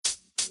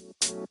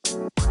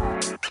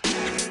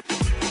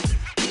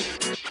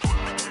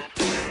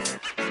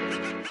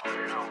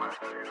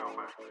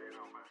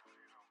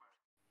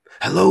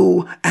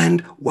Hello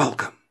and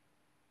welcome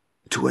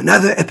to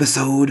another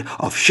episode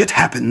of Shit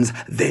Happens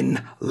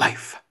Then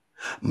Life.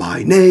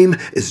 My name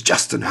is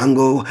Justin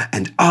Hungo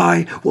and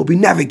I will be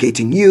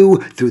navigating you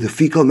through the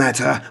fecal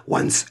matter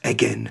once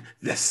again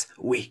this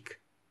week.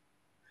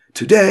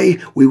 Today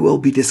we will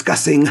be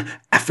discussing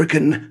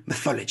African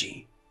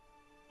mythology.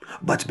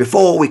 But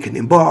before we can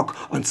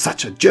embark on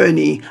such a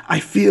journey, I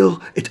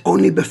feel it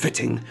only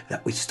befitting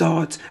that we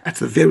start at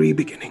the very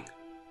beginning,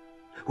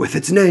 with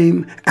its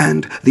name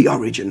and the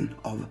origin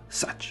of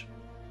such.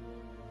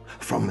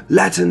 From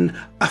Latin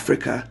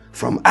Africa,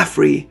 from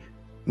Afri,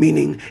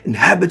 meaning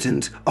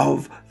inhabitant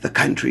of the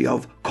country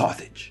of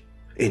Carthage.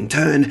 In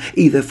turn,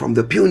 either from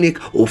the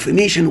Punic or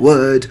Phoenician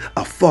word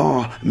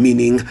afar,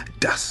 meaning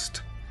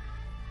dust.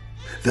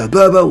 The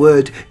Berber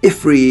word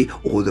Ifri,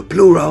 or the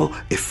plural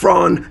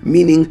Ifran,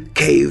 meaning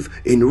cave,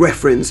 in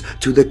reference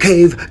to the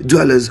cave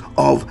dwellers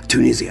of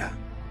Tunisia.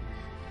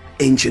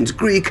 Ancient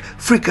Greek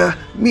Frika,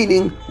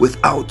 meaning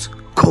without,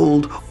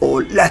 cold,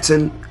 or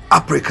Latin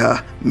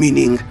Aprica,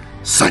 meaning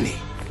sunny.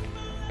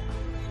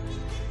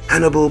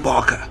 Hannibal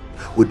Barca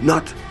would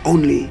not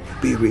only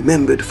be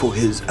remembered for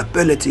his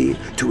ability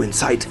to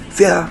incite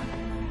fear,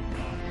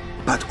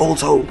 but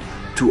also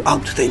to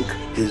outthink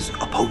his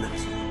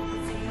opponents.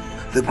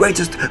 The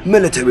greatest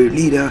military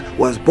leader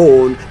was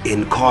born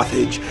in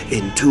Carthage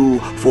in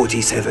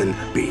 247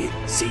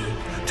 BC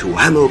to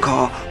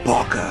Hamilcar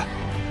Barca,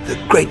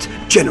 the great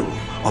general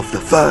of the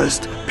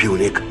First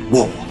Punic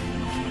War.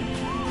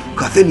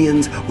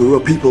 Carthaginians were a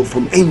people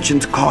from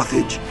ancient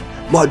Carthage,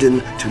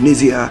 modern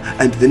Tunisia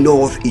and the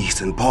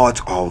northeastern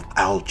part of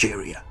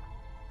Algeria,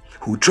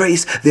 who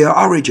trace their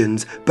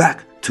origins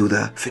back to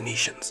the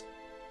Phoenicians.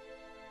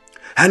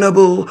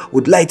 Hannibal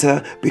would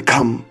later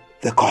become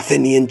the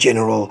Carthaginian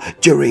general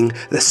during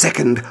the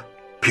Second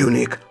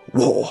Punic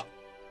War.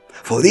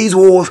 For these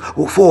wars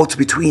were fought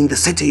between the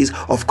cities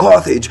of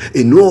Carthage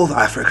in North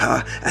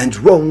Africa and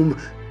Rome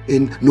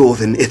in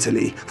northern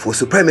Italy for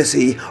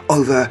supremacy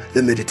over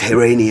the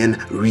Mediterranean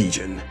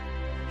region.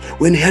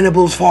 When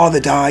Hannibal's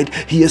father died,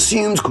 he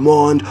assumed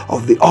command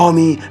of the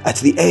army at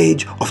the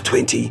age of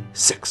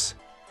 26.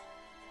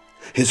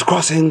 His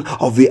crossing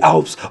of the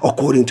Alps,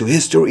 according to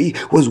history,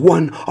 was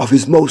one of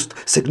his most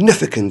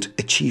significant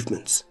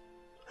achievements.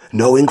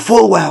 Knowing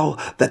full well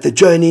that the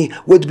journey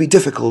would be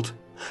difficult,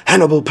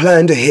 Hannibal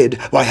planned ahead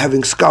by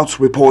having scouts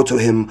report to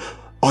him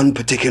on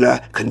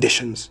particular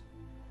conditions.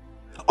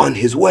 On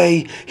his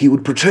way, he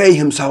would portray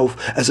himself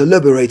as a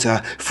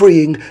liberator,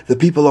 freeing the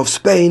people of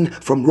Spain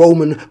from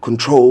Roman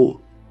control,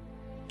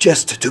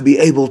 just to be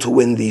able to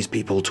win these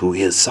people to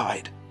his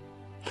side.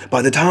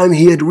 By the time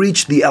he had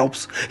reached the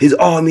Alps, his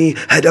army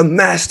had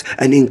amassed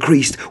and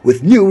increased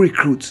with new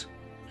recruits,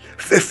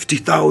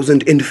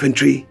 50,000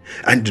 infantry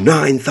and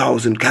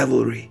 9,000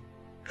 cavalry.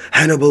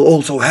 Hannibal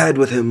also had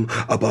with him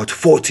about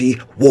 40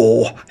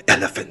 war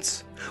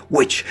elephants,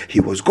 which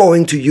he was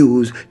going to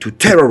use to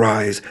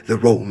terrorize the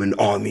Roman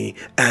army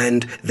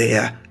and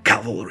their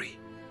cavalry.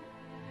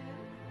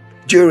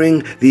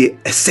 During the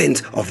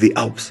ascent of the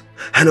Alps,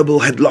 Hannibal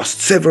had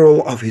lost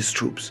several of his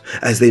troops,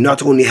 as they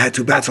not only had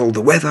to battle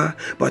the weather,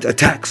 but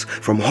attacks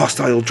from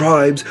hostile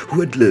tribes who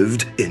had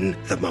lived in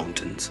the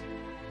mountains.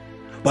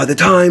 By the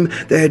time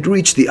they had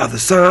reached the other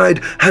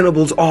side,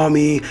 Hannibal's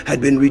army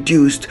had been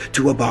reduced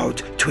to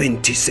about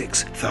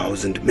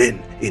 26,000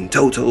 men in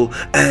total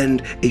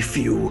and a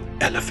few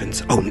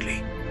elephants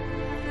only.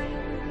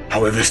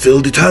 However,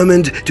 still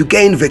determined to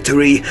gain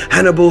victory,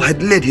 Hannibal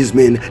had led his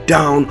men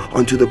down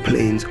onto the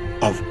plains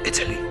of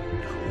Italy,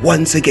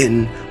 once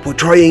again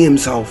portraying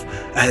himself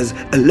as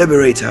a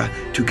liberator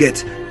to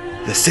get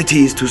the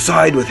cities to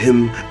side with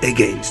him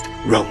against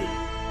Rome.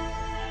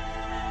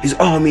 His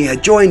army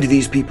had joined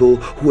these people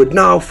who had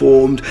now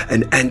formed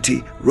an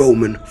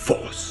anti-Roman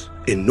force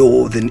in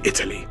northern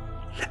Italy,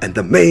 and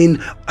the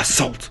main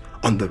assault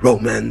on the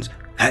Romans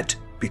had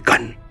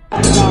begun.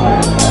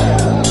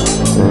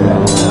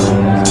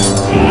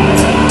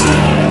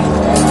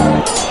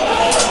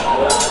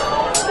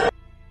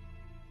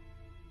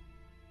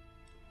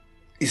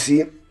 You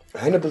see,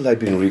 Hannibal had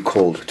been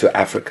recalled to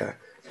Africa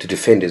to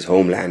defend his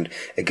homeland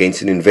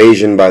against an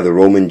invasion by the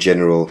Roman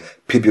general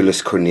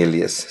Publius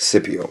Cornelius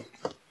Scipio.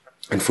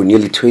 And for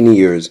nearly 20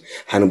 years,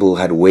 Hannibal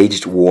had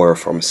waged war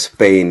from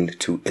Spain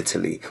to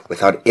Italy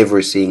without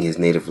ever seeing his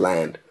native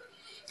land.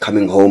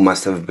 Coming home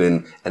must have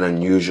been an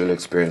unusual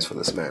experience for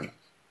this man.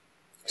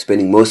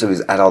 Spending most of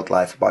his adult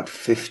life, about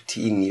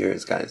 15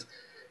 years, guys,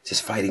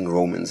 just fighting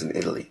Romans in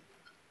Italy.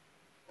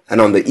 And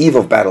on the eve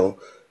of battle,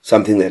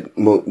 something that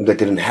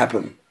didn't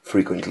happen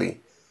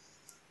frequently,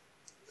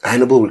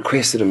 Hannibal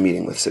requested a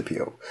meeting with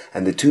Scipio,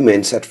 and the two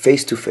men sat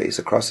face to face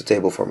across the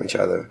table from each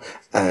other,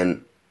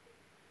 and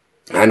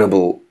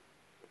Hannibal,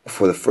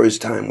 for the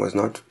first time, was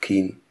not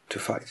keen to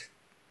fight.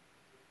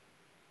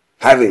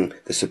 Having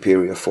the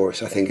superior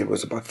force, I think it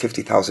was about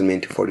 50,000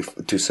 men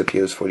to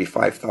Scipio's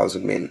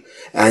 45,000 men,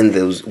 and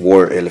those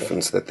war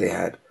elephants that they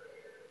had,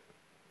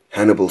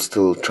 Hannibal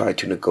still tried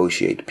to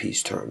negotiate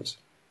peace terms,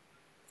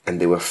 and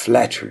they were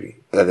flatly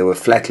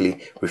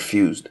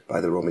refused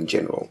by the Roman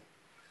general.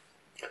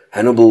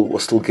 Hannibal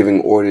was still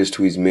giving orders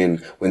to his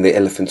men when the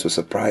elephants were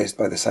surprised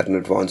by the sudden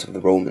advance of the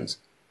Romans.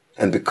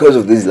 And because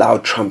of these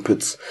loud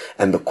trumpets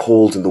and the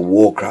calls and the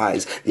war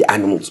cries, the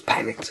animals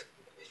panicked,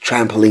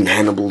 trampling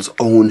Hannibal's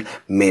own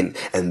men.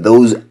 And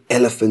those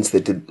elephants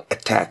that did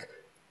attack,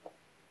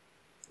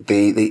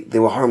 they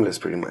were harmless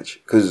pretty much.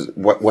 Because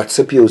what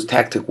Scipio's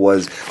tactic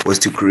was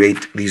to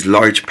create these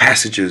large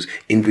passages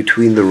in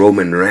between the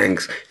Roman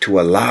ranks to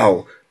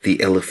allow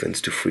the elephants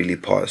to freely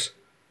pass.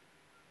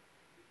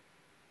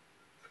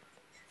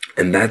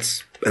 And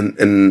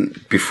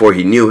and before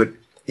he knew it,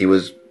 he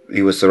was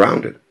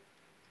surrounded.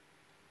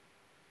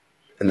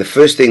 And the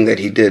first thing that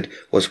he did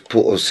was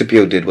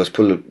Scipio did was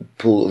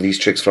pull these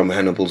tricks from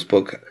Hannibal's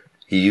book.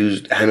 He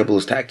used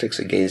Hannibal's tactics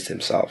against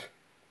himself.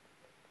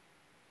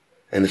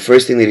 And the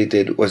first thing that he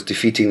did was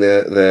defeating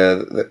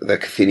the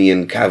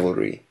Carthaginian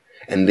cavalry,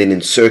 and then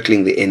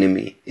encircling the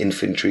enemy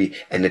infantry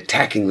and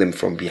attacking them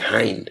from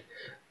behind,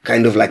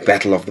 kind of like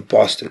Battle of the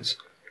Bastards.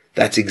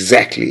 That's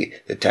exactly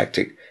the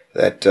tactic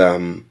that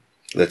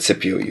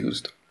Scipio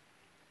used.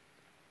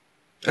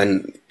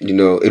 And,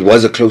 it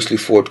was a closely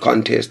fought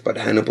contest, but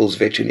Hannibal's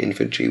veteran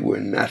infantry were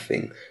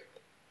nothing.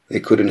 They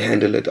couldn't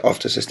handle it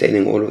after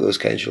sustaining all of those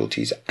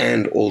casualties,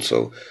 and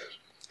also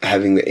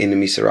having the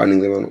enemy surrounding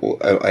them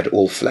at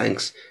all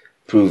flanks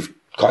proved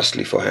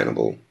costly for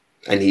Hannibal.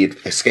 And he had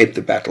escaped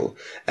the battle,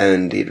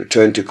 and he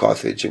returned to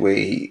Carthage, where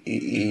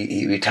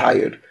he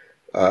retired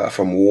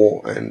from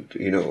war, and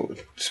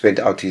spent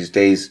out his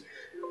days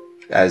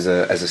as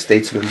a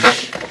statesman.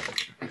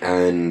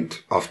 And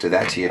after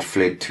that, he had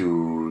fled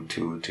to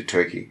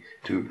Turkey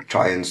to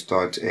try and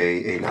start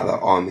another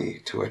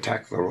army to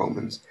attack the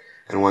Romans.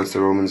 And once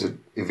the Romans had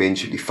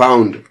eventually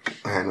found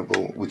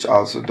Hannibal, which I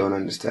also don't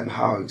understand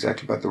how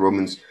exactly, but the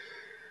Romans,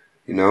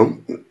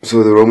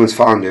 so the Romans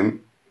found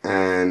him,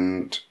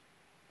 and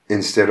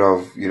instead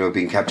of,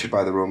 being captured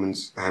by the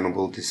Romans,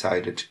 Hannibal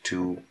decided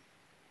to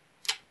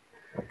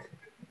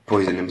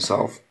poison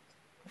himself.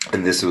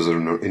 And this was in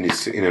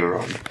and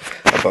around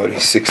about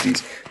his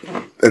 60s.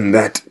 And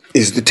that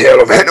is the tale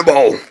of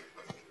Hannibal.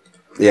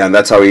 Yeah, and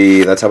that's how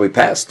he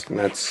passed.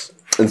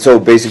 And so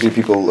basically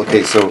people,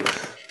 okay, so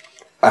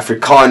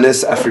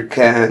Africanus,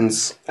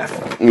 Afrikaans,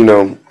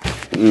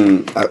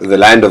 the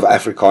land of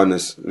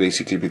Africanus,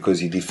 basically, because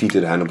he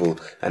defeated Hannibal,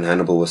 and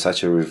Hannibal was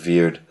such a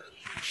revered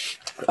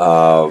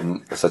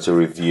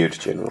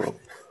general.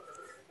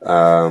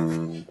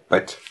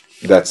 But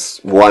that's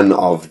one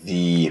of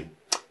the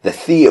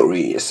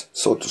theories,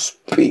 so to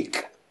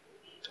speak,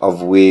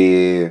 of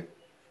where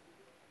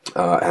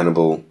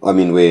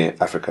where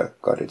Africa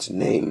got its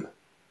name.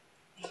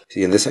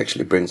 See, and this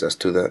actually brings us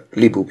to the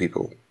Libu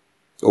people,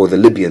 or the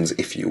Libyans,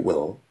 if you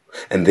will.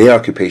 And their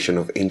occupation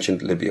of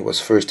ancient Libya was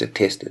first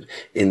attested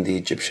in the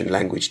Egyptian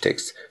language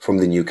texts from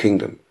the New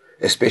Kingdom,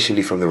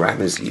 especially from the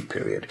Ramesses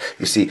period.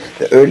 You see,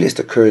 the earliest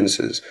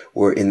occurrences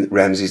were in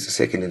Ramses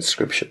II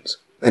inscriptions.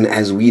 And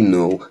as we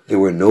know, there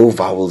were no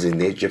vowels in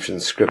the Egyptian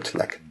script,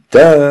 like,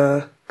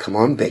 duh, come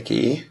on,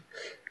 Becky.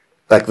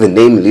 Like, the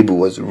name Libu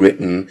was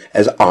written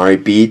as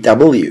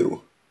RBW.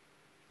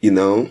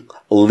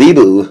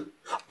 Libu,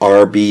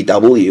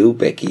 RBW,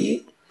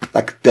 Becky.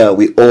 Like, duh,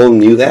 we all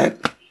knew that.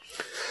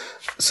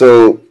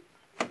 So,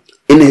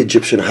 in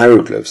Egyptian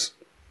hieroglyphs,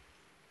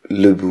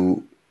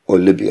 Libu, or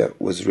Libya,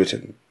 was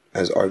written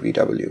as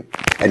RBW.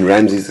 And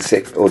Ramses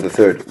II, or the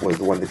Third, was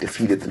the one that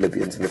defeated the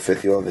Libyans in the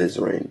 5th year of his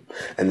reign.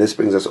 And this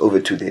brings us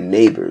over to their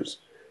neighbors,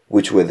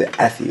 which were the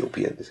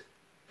Ethiopians.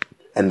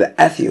 And the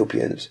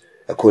Ethiopians,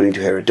 according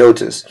to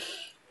Herodotus,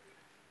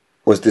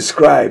 was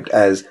described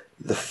as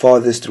the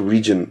farthest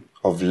region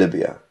of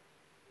Libya,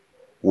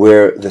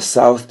 where the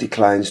south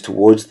declines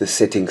towards the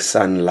setting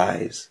sun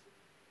lies,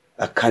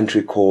 a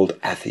country called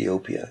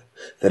Ethiopia,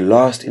 the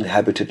last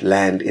inhabited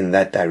land in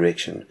that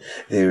direction.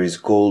 There is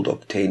gold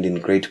obtained in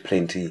great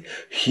plenty,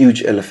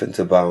 huge elephants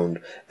abound,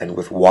 and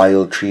with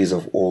wild trees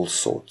of all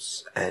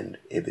sorts, and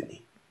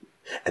ebony.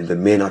 And the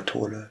men are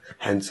taller,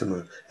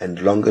 handsomer,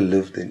 and longer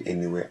lived than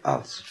anywhere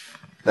else.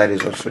 That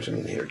is what's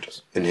written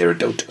in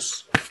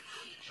Herodotus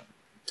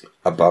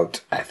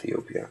about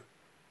Ethiopia.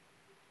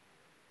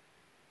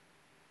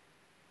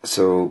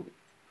 So,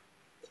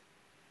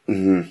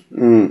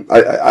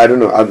 I don't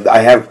know. I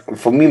have,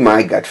 for me,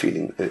 my gut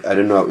feeling, I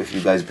don't know if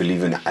you guys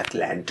believe in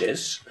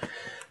Atlantis,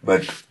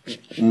 but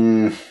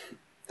it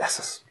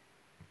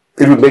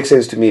would make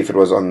sense to me if it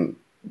was on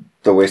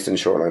the western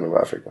shoreline of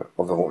Africa,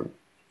 of the Horn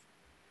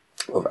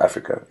of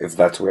Africa, if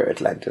that's where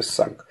Atlantis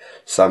sunk,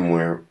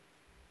 somewhere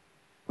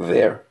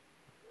there.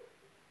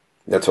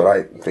 That's what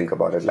I think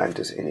about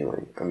Atlantis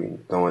anyway. I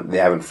mean, they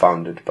haven't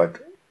found it, but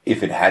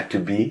if it had to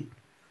be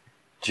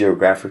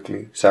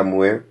geographically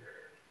somewhere,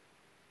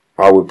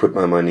 I would put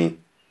my money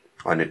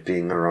on it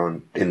being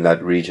around in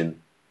that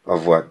region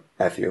of what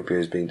Ethiopia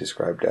is being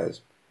described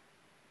as.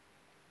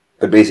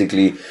 But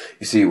basically,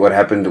 you see what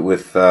happened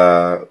with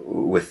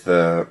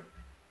the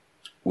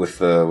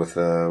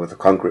the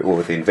conquering or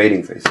with the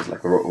invading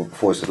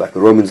forces like the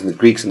Romans and the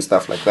Greeks and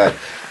stuff like that,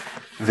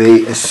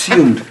 they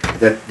assumed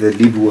that the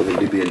Libu or the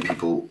Libyan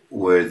people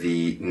were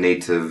the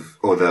native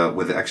or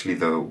were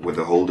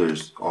the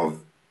holders of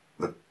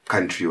the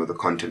country or the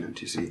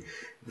continent. You see,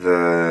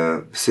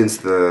 since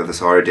the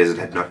Sahara Desert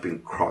had not been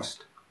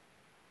crossed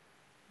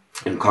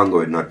and Congo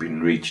had not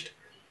been reached,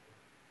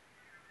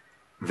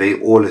 they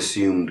all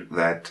assumed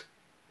that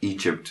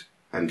Egypt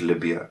and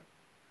Libya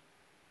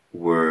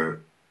were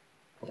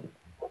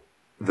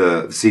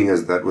seeing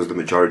as that was the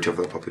majority of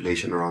the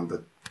population around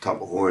the top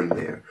horn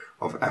there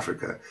of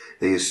Africa,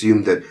 they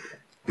assumed that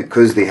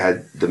because they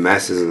had the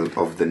masses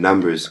of the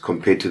numbers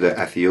compared to the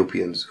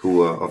Ethiopians who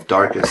were of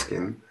darker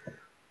skin,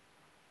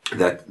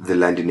 that the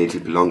land innately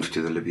belonged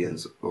to the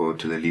Libyans or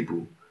to the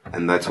Libu,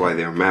 and that's why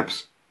their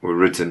maps were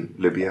written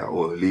Libya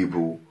or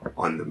Libu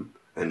on them,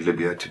 and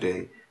Libya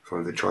today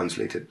from the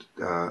translated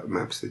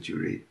maps that you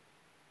read.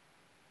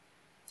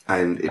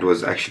 And it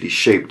was actually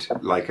shaped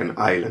like an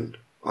island.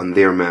 On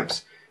their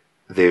maps,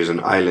 there's an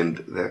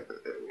island that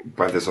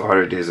by the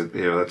Sahara Desert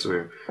there. That's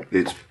where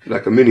it's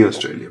like a mini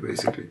Australia,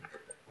 basically.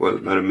 Well,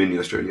 not a mini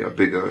Australia, a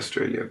bigger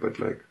Australia, but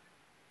like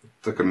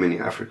it's like a mini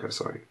Africa.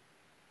 Sorry.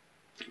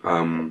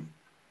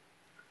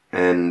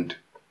 And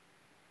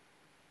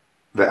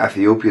the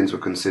Ethiopians were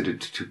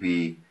considered to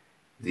be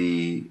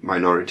the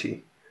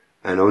minority,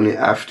 and only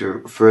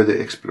after further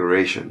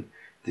exploration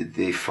did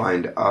they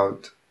find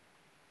out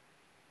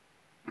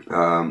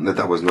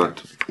that was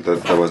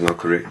not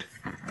correct.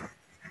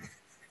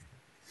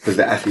 Because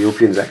the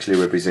Ethiopians actually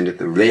represented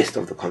the rest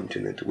of the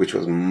continent, which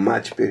was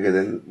much bigger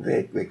than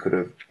they could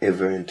have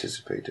ever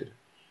anticipated.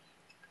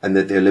 And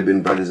that their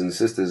Libyan brothers and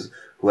sisters,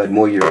 who had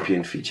more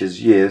European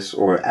features, yes,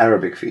 or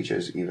Arabic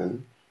features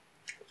even,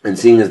 and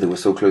seeing as they were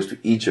so close to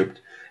Egypt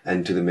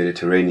and to the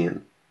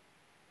Mediterranean.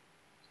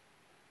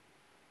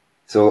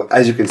 So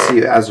as you can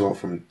see as well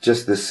from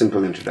just this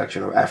simple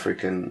introduction of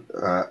African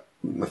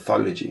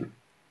mythology,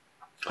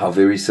 how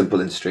very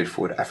simple and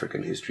straightforward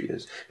African history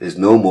is. There's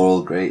no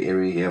moral grey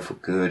area here for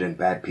good and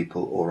bad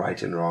people or right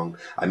and wrong.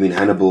 I mean,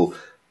 Hannibal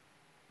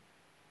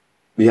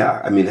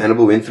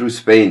went through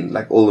Spain,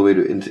 like all the way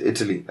into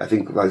Italy. I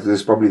think this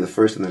is probably the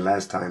first and the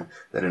last time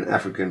that an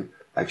African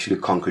actually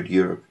conquered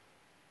Europe.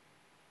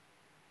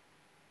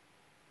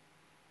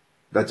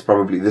 That's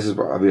probably,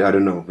 I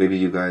don't know, maybe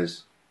you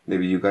guys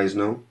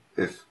know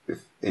if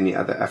any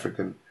other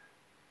African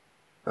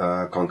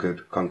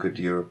conquered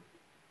Europe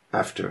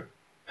after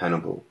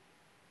Hannibal.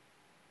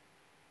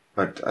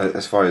 But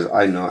as far as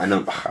I know, I'm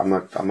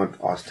not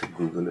asked to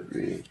Google it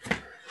really.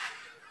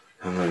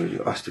 I'm not really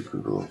asked to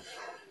Google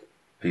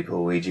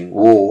people waging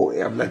war.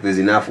 I'm like, there's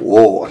enough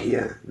war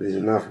here. There's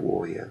enough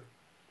war here.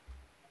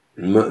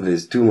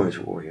 There's too much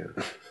war here.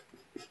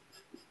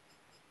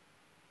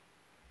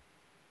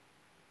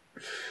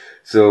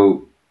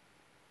 So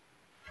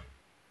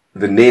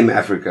the name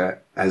Africa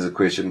has a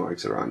question mark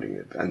surrounding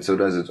it, and so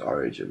does its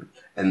origin.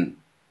 And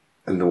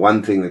the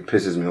one thing that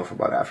pisses me off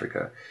about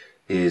Africa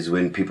is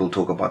when people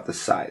talk about the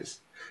size,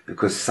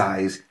 because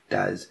size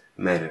does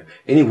matter.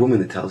 Any woman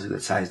that tells you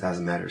that size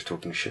doesn't matter is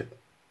talking shit.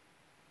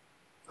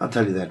 I'll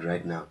tell you that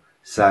right now.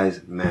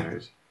 Size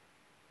matters.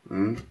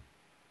 When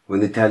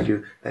they tell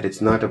you that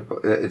it's not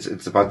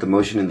it's about the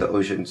motion in the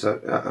ocean, so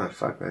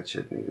fuck that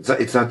shit.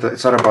 It's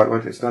not about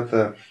what? It's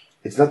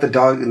not the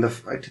dog in the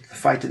fight. It's the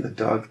fight in the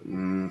dog.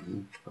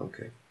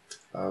 Okay.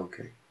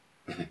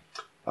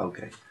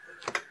 Okay.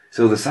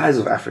 So the size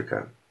of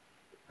Africa,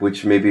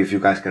 which maybe if you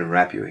guys can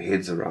wrap your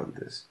heads around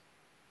this,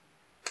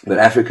 but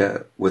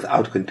Africa,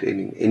 without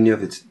containing any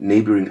of its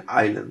neighboring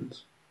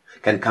islands,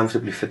 can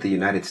comfortably fit the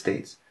United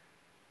States.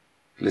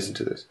 Listen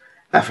to this.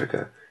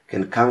 Africa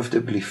can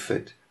comfortably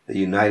fit the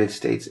United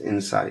States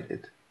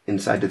inside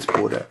its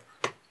border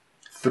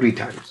 3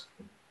 times.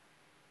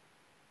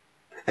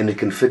 And it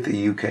can fit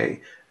the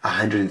UK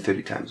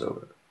 130 times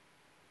over.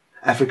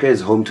 Africa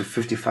is home to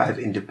 55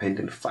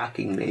 independent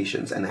fucking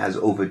nations and has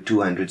over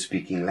 200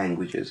 speaking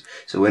languages.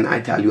 So when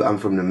I tell you I'm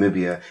from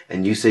Namibia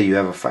and you say you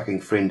have a fucking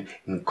friend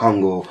in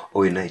Congo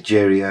or in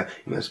Nigeria,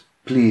 you must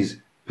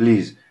please,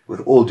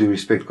 with all due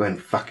respect, go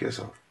and fuck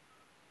yourself.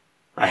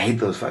 I hate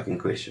those fucking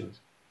questions.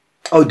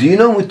 Oh, do you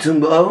know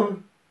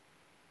Mutumbo?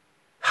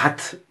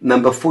 Hut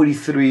number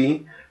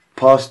 43,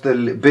 past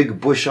the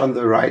big bush on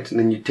the right, and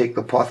then you take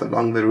the path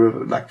along the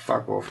river. Like,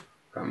 fuck off.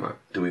 Come on.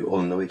 Do we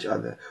all know each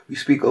other? We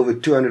speak over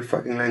 200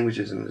 fucking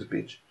languages in this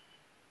beach.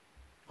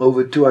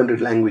 Over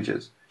 200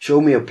 languages. Show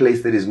me a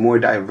place that is more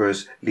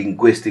diverse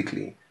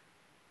linguistically.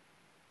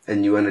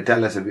 And you want to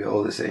tell us that we're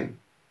all the same.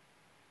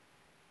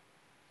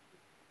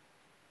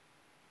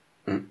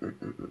 And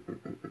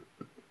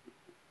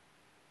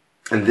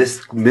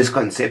this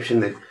misconception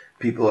that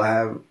people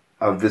have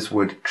of this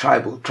word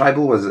tribal.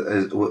 Tribal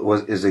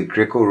is a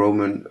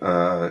Greco-Roman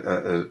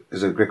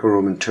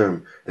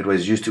term that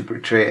was used to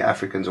portray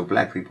Africans or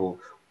black people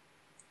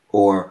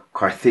or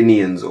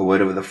Carthaginians, or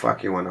whatever the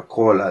fuck you want to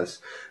call us,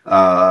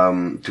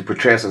 to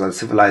portray us as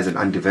uncivilized and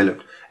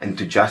undeveloped, and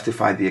to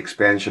justify the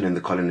expansion and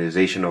the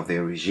colonization of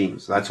their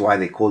regimes. That's why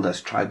they called us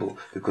tribal,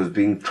 because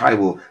being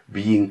tribal,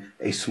 being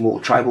a small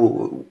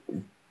tribal,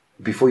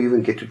 before you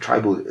even get to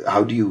tribal,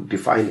 how do you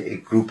define a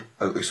group,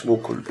 a small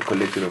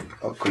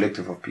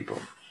collective of people?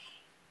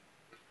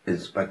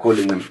 Is by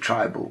calling them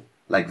tribal,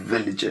 like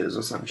villages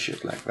or some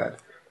shit like that.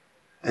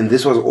 And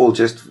this was all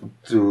just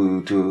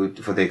for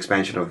the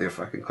expansion of their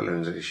fucking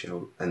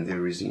colonization and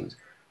their regimes.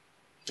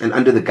 And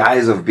under the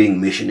guise of being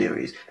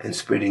missionaries and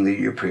spreading the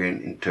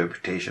European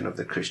interpretation of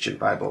the Christian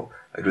Bible,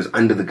 it was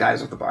under the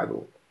guise of the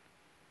Bible.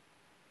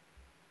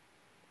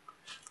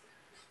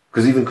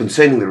 Because even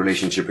concerning the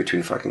relationship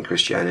between fucking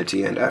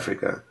Christianity and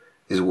Africa,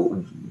 is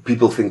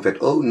people think that,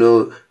 oh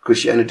no,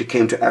 Christianity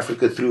came to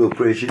Africa through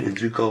oppression and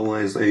through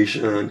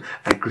colonization,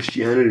 and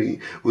Christianity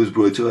was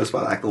brought to us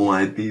by like the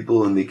white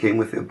people and they came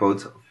with their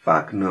boats.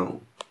 Fuck no.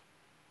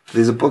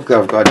 There's a book that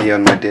I've got here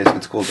on my desk.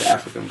 It's called the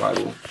African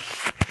Bible,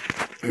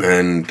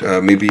 and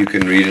maybe you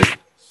can read it,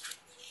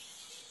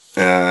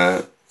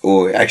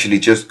 or actually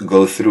just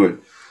go through it,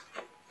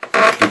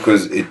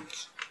 because the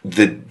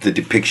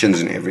depictions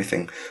and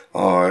everything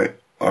are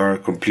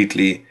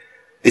completely.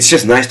 It's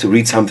just nice to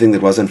read something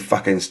that wasn't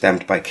fucking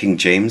stamped by King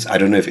James. I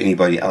don't know if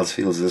anybody else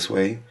feels this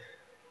way.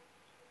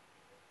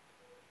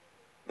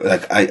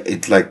 I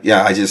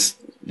just,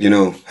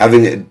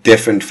 having a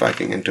different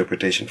fucking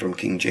interpretation from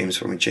King James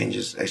from a change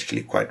is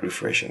actually quite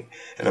refreshing.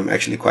 And I'm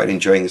actually quite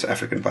enjoying this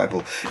African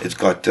Bible. It's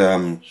got,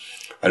 I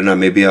don't know,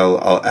 maybe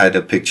I'll add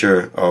a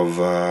picture of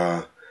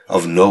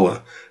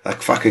Noah.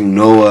 Like fucking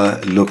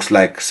Noah looks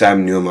like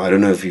Sam Nujoma. I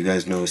don't know if you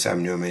guys know who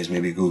Sam Nujoma is.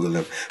 Maybe Google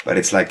him. But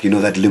it's like,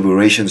 that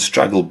liberation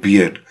struggle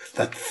beard.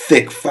 That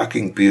thick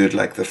fucking beard,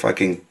 like the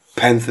fucking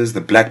Panthers,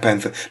 the Black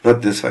Panther.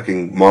 Not this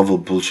fucking Marvel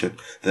bullshit.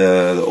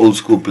 The old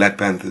school Black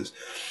Panthers.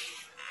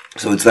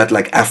 So it's that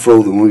like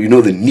afro,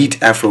 the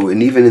neat afro.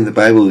 And even in the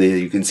Bible there,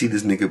 you can see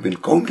this nigga been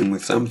combing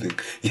with something.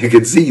 You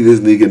can see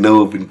this nigga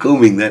Noah been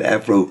combing that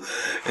afro.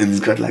 And he's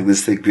got like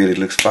this thick beard. It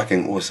looks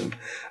fucking awesome.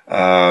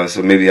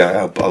 So maybe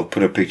I'll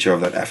put a picture of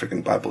that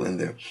African Bible in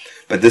there.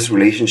 But this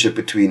relationship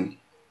between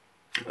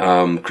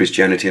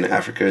Christianity and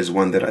Africa is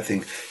one that I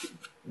think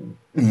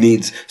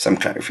needs some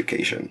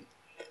clarification.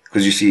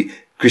 Because you see,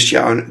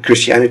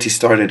 Christianity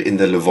started in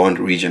the Levant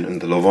region.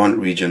 And the Levant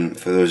region,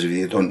 for those of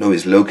you that don't know,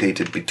 is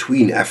located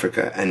between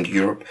Africa and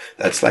Europe.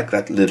 That's like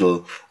that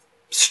little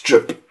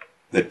strip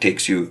that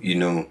takes you,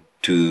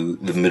 to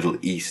the Middle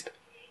East.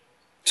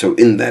 So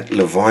in that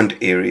Levant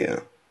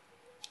area,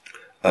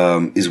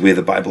 is where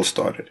the Bible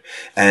started.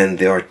 And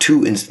there are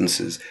 2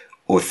 instances,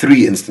 or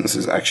 3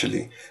 instances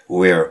actually,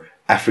 where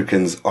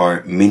Africans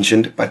are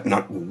mentioned, but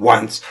not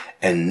once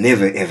and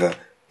never ever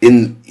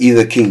in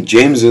either King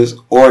James's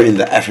or in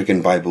the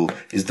African Bible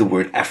is the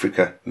word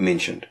Africa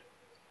mentioned.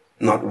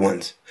 Not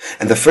once.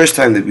 And the first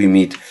time that we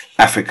meet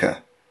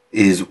Africa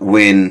is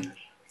when,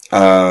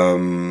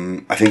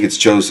 I think it's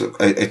Joseph,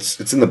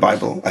 it's in the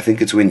Bible. I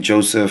think it's when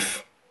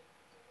Joseph,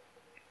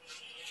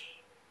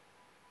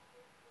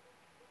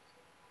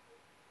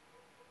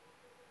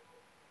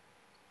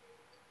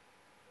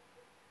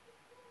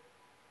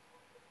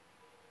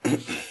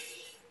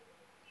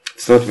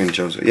 it's not when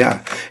Joseph,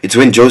 it's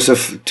when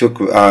Joseph took,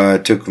 so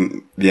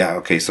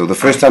the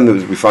first time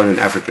that we found an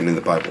African in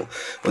the Bible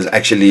was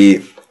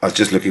actually, I was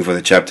just looking for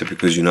the chapter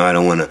because, I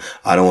don't want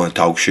to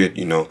talk shit,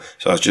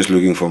 so I was just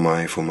looking for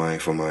my,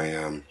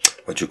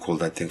 what you call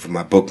that thing, for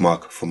my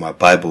bookmark, for my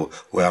Bible,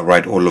 where I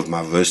write all of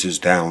my verses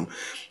down,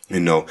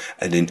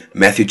 and in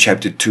Matthew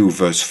chapter 2,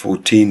 verse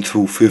 14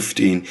 through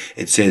 15,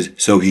 it says,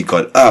 so he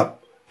got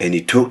up and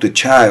he took the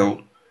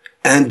child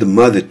and the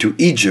mother to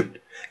Egypt,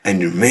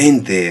 and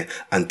remained there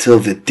until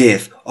the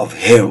death of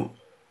Herod,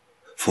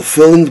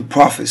 fulfilling the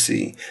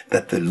prophecy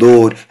that the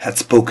Lord had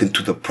spoken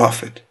to the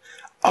prophet,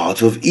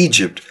 out of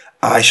Egypt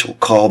I shall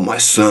call my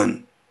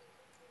son.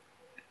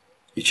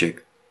 You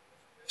check.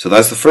 So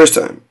that's the first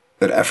time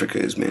that Africa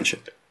is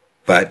mentioned,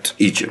 but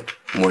Egypt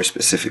more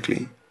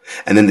specifically.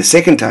 And then the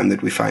second time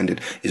that we find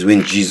it is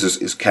when Jesus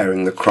is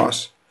carrying the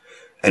cross.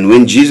 And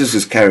when Jesus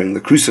is carrying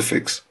the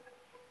crucifix,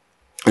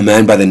 a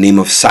man by the name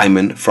of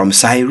Simon from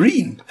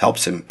Cyrene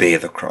helps him bear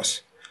the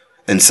cross.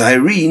 And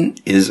Cyrene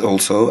is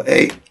also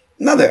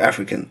another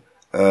African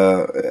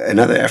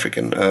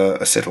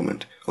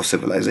settlement or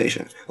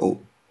civilization, or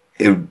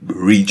a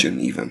region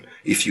even,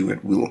 if you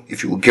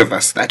will give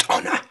us that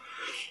honor.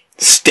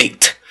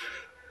 State.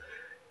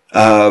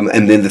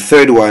 And then the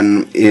third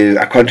one is,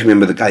 I can't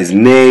remember the guy's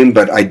name,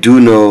 but I do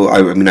know, I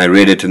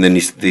read it, and then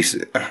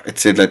it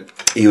said that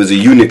he was a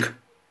eunuch.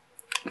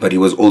 But he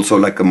was also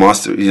like a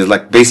master. He was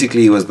like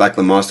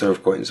the master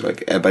of coins,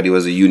 but he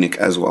was a eunuch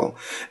as well.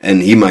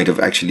 And he might have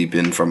actually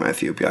been from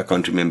Ethiopia. I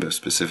can't remember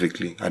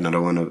specifically. I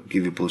don't want to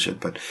give you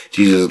bullshit, but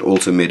Jesus had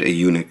also met a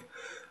eunuch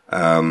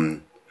that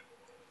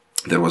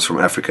was from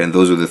Africa, and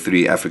those were the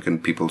 3 African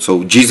people.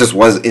 So Jesus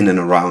was in and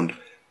around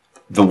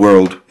the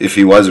world. If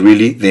he was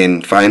really,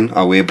 then fine,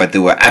 away. But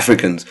there were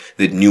Africans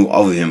that knew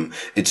of him.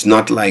 It's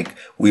not like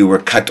we were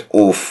cut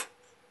off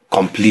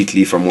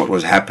completely from what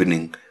was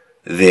happening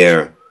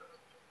there,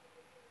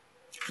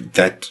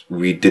 that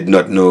we did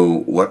not know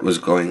what was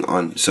going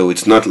on. So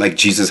it's not like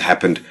Jesus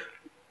happened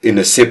in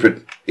a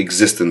separate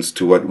existence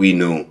to what we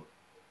know,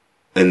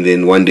 and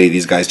then one day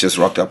these guys just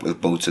rocked up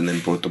with boats and then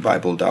brought the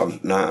Bible down.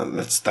 Nah,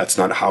 that's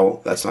not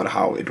how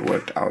it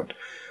worked out.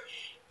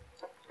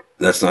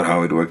 That's not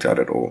how it worked out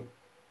at all.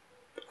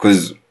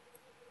 Because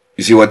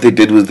you see what they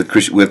did with the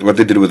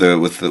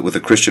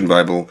Christian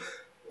Bible,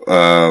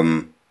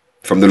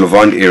 from the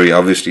Levant area,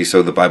 obviously.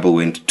 So the Bible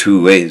went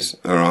two ways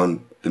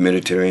around the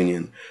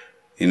Mediterranean.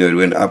 You know, it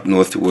went up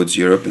north towards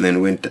Europe, and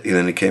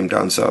then it came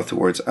down south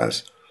towards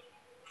us.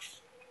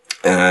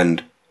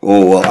 And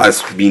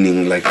us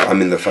meaning like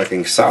I'm in the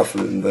fucking south,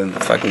 in the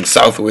fucking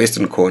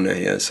southwestern corner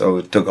here. So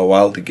it took a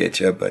while to get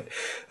here, but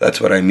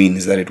that's what I mean,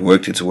 is that it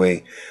worked its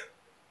way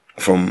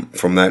from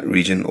that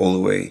region all the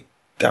way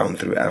down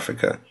through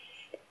Africa.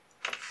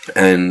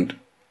 And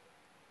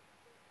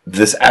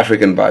this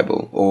African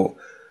Bible, or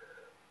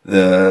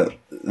the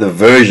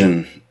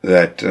version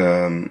that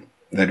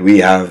we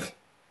have,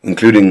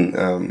 including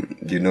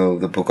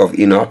the Book of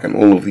Enoch and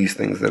all of these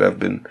things that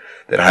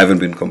haven't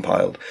been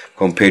compiled,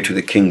 compared to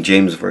the King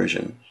James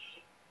version,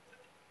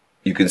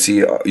 you can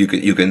see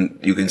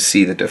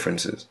the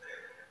differences.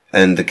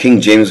 And the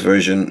King James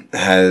version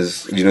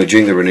has,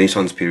 during the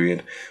Renaissance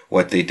period,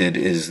 what they did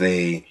is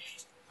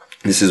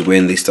this is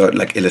when they start,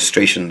 like,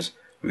 illustrations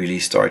really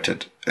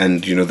started,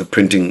 and the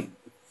printing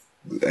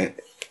and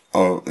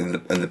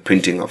the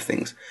printing of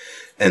things.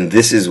 And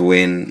this is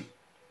when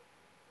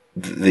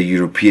the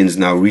Europeans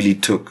now really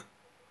took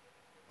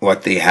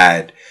what they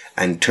had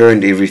and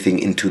turned everything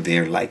into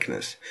their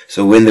likeness.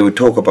 So when they would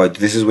talk about,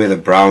 this is where the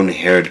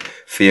brown-haired,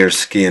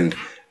 fair-skinned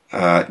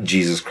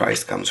Jesus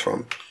Christ comes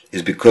from,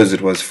 is because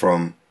it was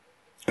from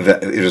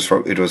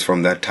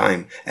that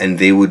time, and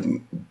they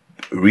would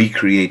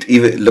recreate.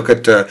 Even look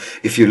at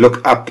if you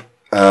look up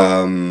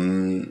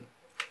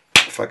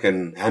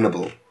fucking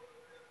Hannibal,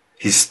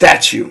 his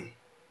statue,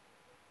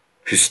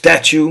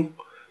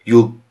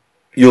 you'll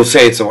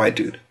say it's a white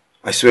dude.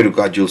 I swear to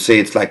God, you'll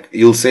say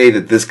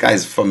that this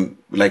guy's from,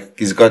 like,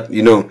 he's got,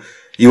 you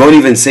won't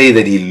even say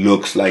that he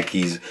looks like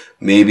he's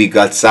maybe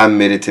got some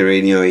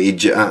Mediterranean or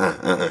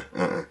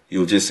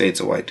You'll just say it's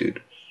a white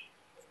dude.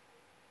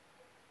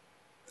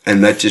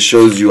 And that just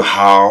shows you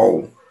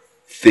how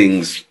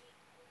it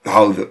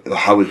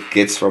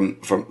gets from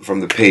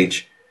the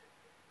page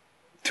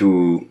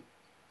to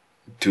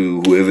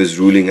whoever's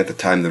ruling at the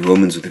time, the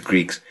Romans or the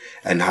Greeks,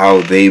 and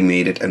how they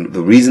made it. And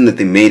the reason that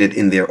they made it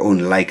in their own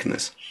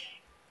likeness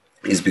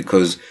is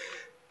because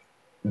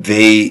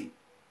this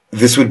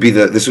would be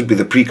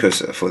the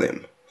precursor for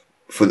them,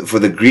 for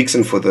the Greeks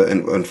and for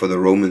the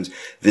Romans.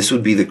 This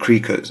would be the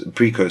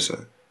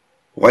precursor.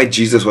 White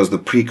Jesus was the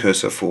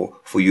precursor for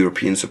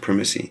European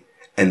supremacy,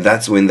 and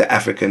that's when the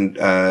African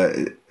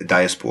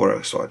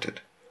diaspora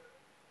started.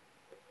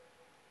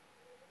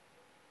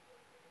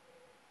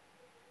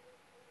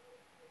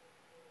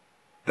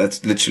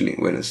 That's literally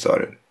when it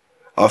started.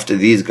 After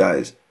these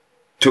guys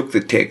took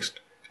the text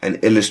and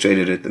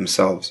illustrated it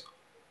themselves,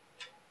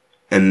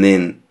 and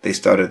then they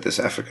started this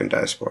African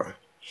diaspora.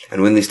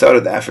 And when they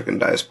started the African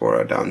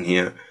diaspora down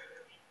here,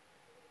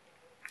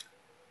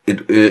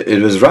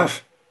 it was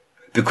rough,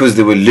 because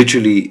they were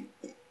literally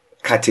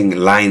cutting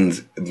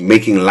lines,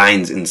 making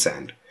lines in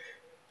sand.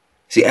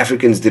 See,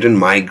 Africans didn't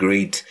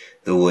migrate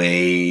the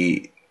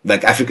way,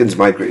 like, Africans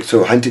migrate.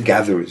 So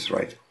hunter-gatherers,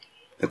 right?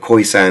 The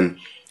Khoisan,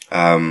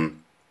 the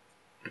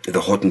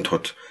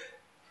Hottentot,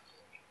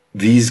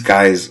 these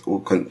guys were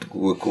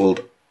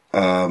called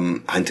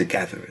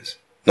hunter-gatherers.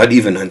 Not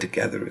even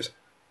hunter-gatherers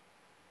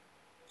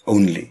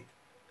only.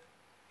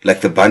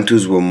 Like, the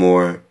Bantus were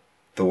more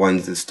the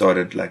ones that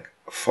started, like,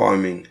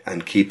 farming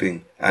and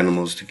keeping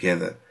animals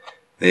together.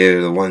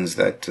 They're the ones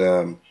that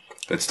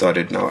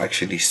started now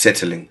actually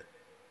settling.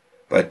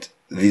 But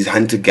these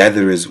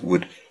hunter-gatherers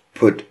would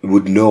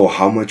know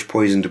how much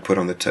poison to put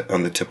on the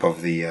tip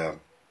of the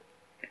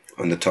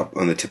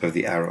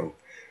arrow,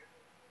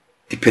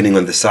 depending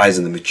on the size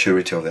and the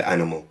maturity of the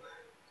animal.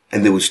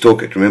 And they would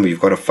stalk it. Remember,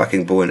 you've got a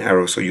fucking bow and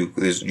arrow, so you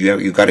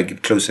got to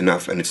get close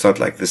enough. And it's not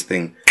like this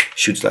thing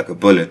shoots like a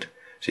bullet,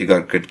 so you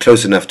got to get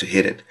close enough to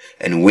hit it.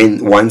 And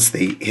once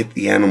they hit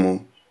the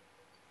animal,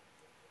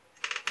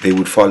 they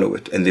would follow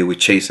it and they would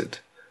chase it.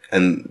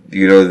 And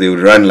they would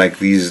run like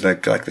these,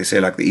 like they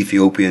say, like the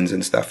Ethiopians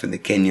and stuff, and the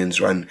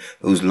Kenyans run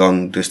those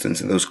long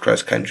distance and those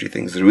cross country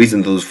things. The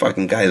reason those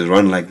fucking guys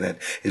run like that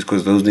is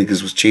because those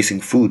niggas was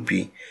chasing food,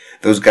 P.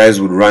 Those guys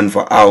would run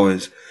for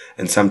hours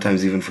and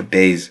sometimes even for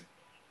days,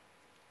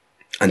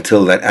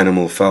 until that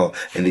animal fell,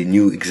 and they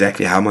knew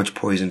exactly how much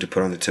poison to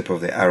put on the tip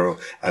of the arrow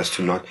as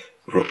to not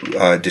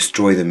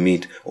destroy the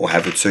meat or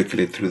have it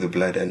circulate through the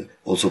blood and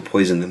also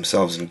poison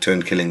themselves, in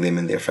turn killing them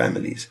and their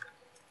families.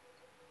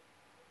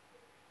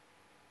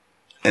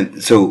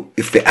 And so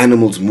if the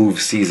animals move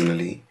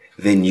seasonally,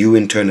 then you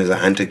in turn as a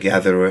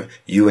hunter-gatherer,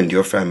 you and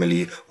your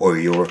family or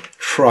your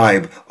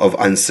tribe of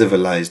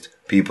uncivilized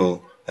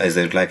people, as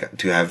they'd like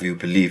to have you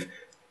believe,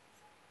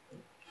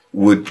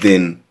 would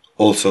then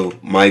also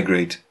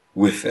migrate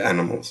with the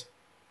animals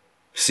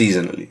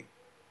seasonally.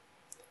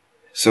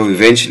 So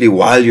eventually,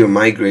 while you're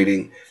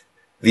migrating,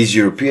 these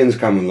Europeans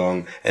come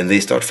along and they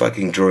start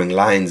fucking drawing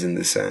lines in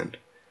the sand.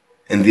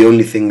 And the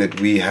only thing that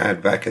we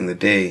had back in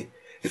the day,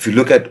 if you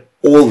look at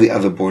all the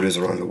other borders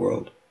around the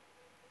world,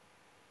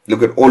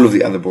 look at all of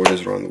the other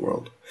borders around the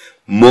world,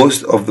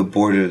 most of the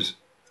borders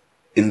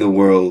in the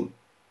world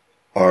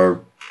are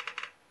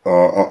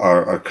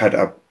cut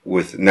up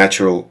with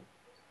natural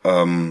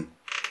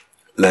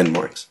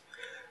landmarks,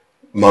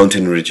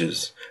 mountain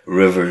ridges,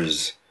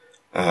 rivers,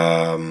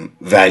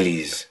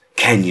 valleys,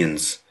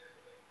 canyons,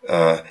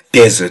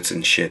 deserts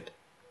and shit.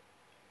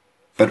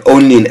 But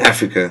only in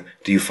Africa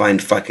do you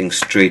find fucking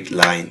straight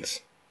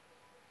lines.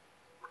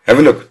 Have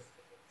a look.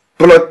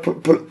 Pull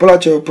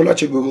out your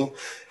Google.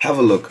 Have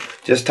a look.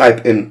 Just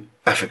type in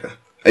Africa.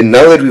 And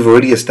now that we've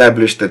already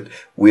established that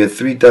we are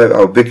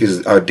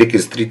our dick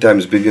is 3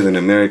 times bigger than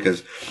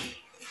America's,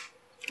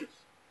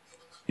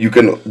 you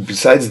can,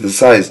 besides the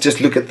size,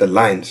 just look at the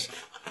lines.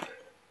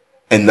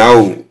 And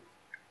now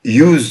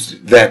use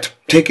that,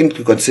 take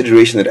into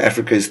consideration that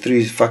Africa is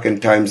 3 fucking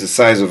times the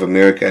size of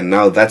America, and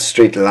now that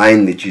straight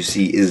line that you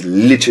see is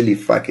literally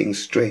fucking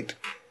straight.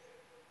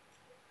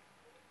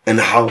 And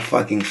how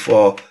fucking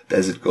far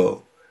does it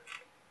go?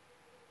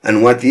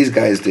 And what these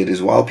guys did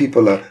is, while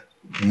people are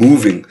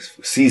moving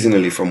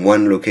seasonally from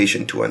one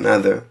location to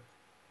another,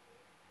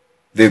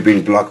 they've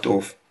been blocked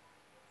off.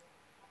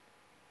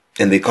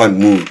 And they can't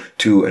move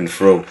to and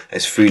fro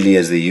as freely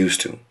as they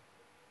used to.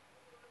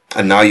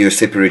 And now you're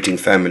separating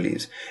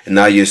families. And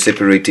now you're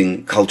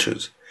separating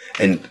cultures.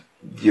 And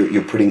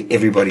you're putting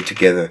everybody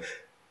together.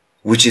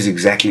 Which is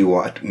exactly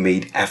what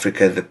made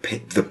Africa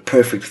the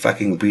perfect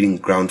fucking breeding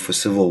ground for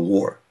civil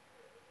war.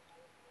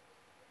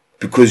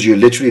 Because you're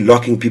literally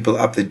locking people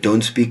up that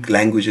don't speak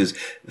languages,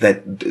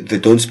 that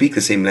don't speak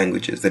the same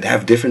languages, that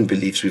have different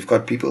beliefs. We've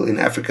got people in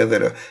Africa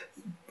that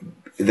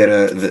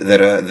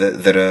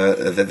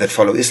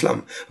follow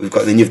Islam.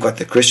 Then you've got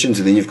the Christians,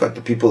 and then you've got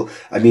the people.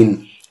 I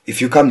mean,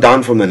 if you come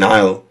down from the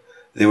Nile,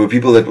 there were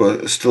people that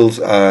were still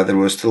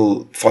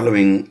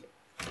following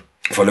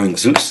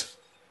Zeus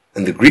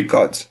and the Greek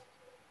gods.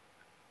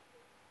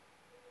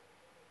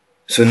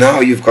 So now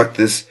you've got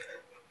this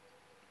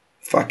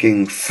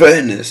fucking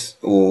furnace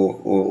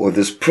or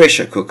this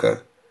pressure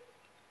cooker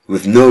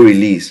with no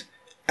release,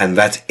 and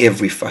that's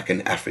every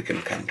fucking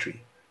African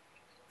country.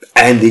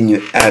 And then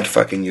you add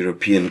fucking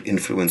European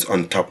influence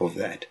on top of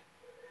that.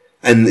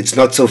 And it's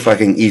not so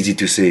fucking easy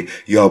to say,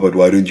 yeah, but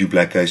why don't you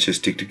black guys just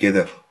stick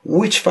together?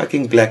 Which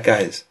fucking black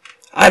guys?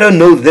 I don't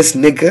know this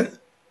nigga.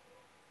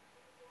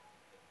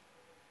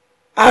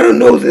 I don't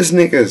know this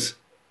niggas.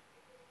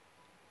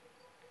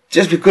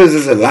 Just because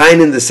there's a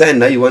line in the sand,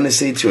 now you want to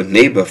say it's your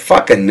neighbor.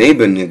 Fuck a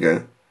neighbor,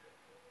 nigga.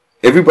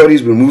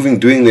 Everybody's been moving,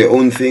 doing their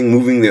own thing,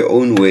 moving their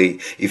own way.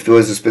 If there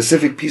was a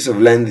specific piece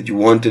of land that you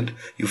wanted,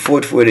 you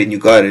fought for it and you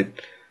got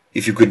it.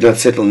 If you could not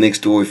settle next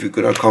door, if you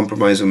could not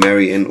compromise or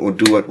marry in or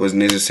do what was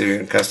necessary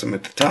and custom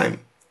at the time.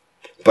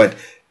 But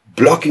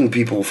blocking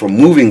people from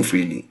moving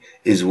freely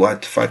is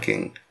what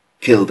fucking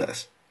killed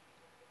us.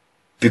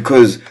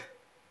 Because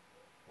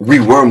we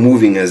were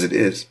moving as it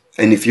is.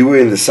 And if you were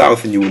in the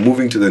south and you were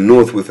moving to the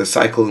north with a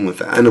cycle and with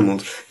the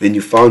animals, then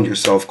you found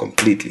yourself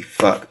completely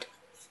fucked.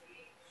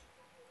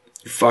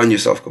 You found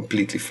yourself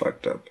completely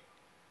fucked up.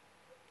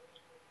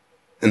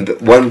 And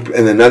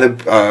another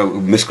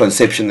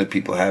misconception that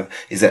people have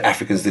is that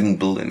Africans didn't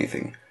build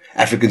anything.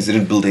 Africans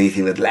didn't build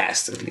anything that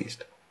lasts, at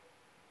least.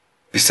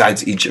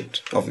 Besides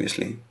Egypt,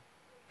 obviously.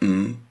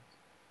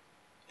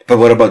 But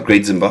what about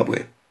Great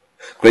Zimbabwe?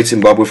 Great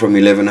Zimbabwe from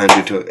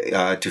 1100 to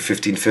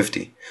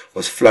 1550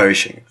 was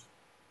flourishing.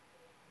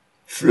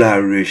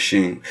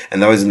 Flourishing.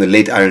 And that was in the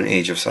late Iron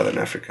Age of Southern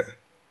Africa.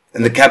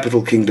 And the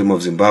capital kingdom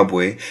of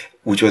Zimbabwe,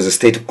 which was a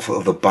state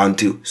of the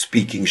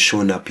Bantu-speaking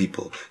Shona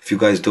people. If you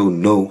guys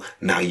don't know,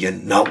 now you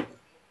know.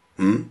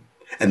 And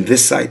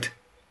this site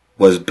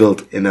was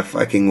built in a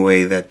fucking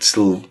way that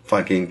still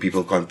fucking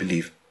people can't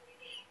believe.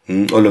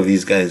 All of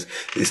these guys,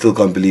 they still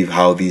can't believe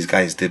how these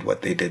guys did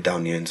what they did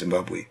down here in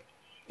Zimbabwe.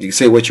 You can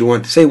say what you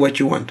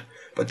want,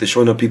 but the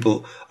Shona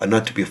people are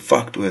not to be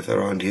fucked with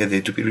around here.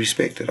 They're to be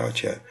respected out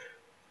here.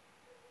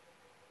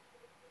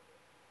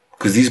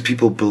 Because these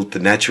people built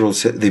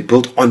they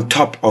built on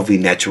top of a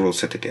natural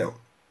citadel.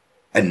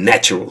 A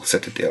natural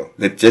citadel.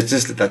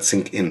 Just let that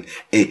sink in.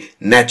 A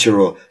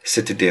natural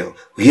citadel.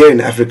 Here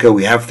in Africa,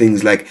 we have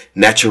things like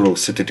natural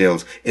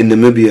citadels. In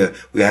Namibia,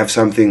 we have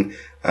something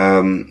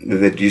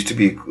that used to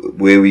be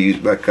where we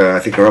used, like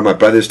I think around my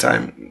brother's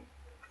time,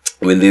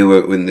 when they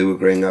were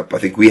growing up. I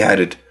think we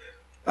had it.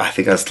 I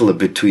think I was still a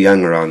bit too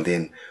young around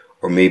then,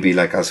 or maybe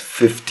like I was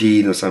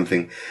 15 or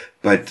something.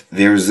 But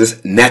there's this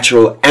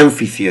natural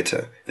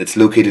amphitheater that's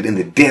located in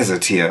the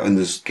desert here, on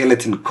the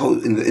skeleton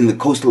in the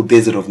coastal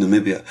desert of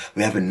Namibia.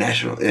 We have a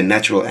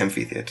natural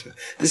amphitheater.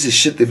 This is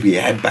shit that we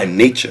had by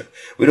nature.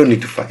 We don't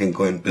need to fucking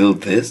go and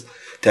build this.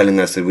 telling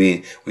us that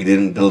we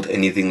didn't build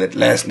anything that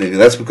lasts, nigga.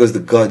 That's because the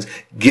gods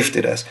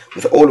gifted us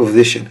with all of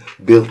this shit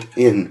built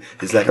in.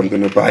 It's like, I'm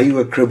gonna buy you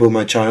a crib,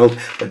 my child,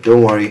 but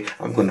don't worry,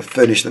 I'm gonna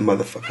furnish the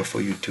motherfucker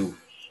for you too.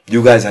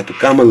 You guys had to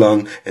come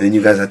along, and then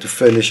you guys had to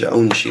furnish your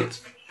own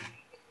shit.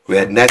 We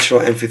had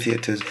natural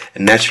amphitheaters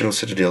and natural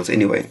citadels.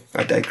 Anyway,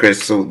 I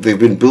digress. So they've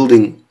been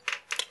building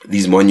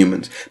these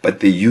monuments, but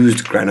they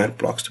used granite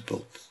blocks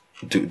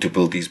to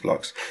build these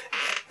blocks.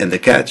 And the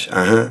catch,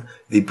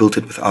 they built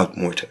it without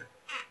mortar.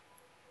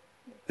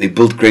 They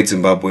built Great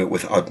Zimbabwe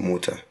without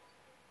mortar.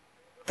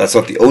 That's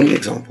not the only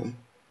example.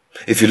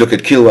 If you look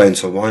at Kilwa in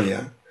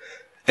Somalia,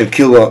 and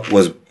Kilwa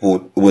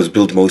was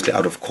built mostly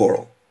out of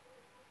coral.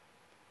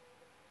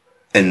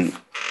 And,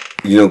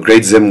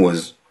 Great Zim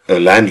was a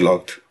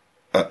landlocked,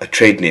 a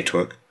trade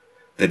network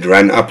that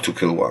ran up to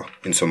Kilwa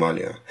in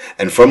Somalia.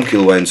 And from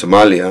Kilwa in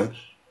Somalia,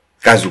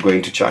 guys were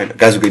going to China,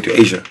 guys were going to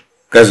Asia,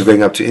 guys were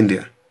going up to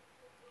India.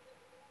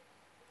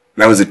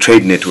 That was a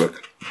trade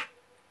network.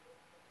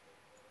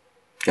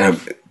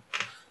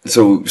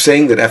 So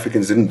saying that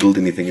Africans didn't build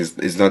anything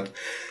is not,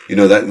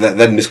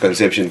 that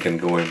misconception can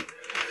go and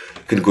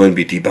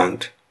be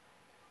debunked.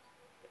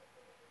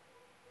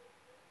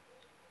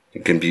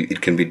 It can be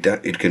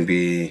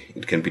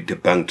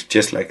debunked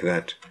just like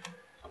that.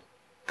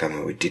 Come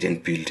on, we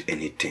didn't build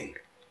anything.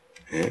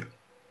 Yeah?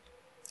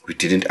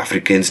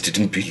 Africans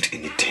didn't build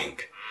anything.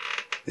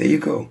 There you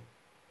go.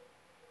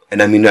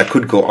 And I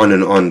could go on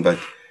and on, but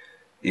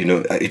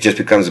it just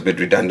becomes a bit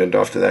redundant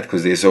after that,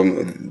 because there's so,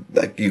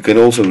 like, you can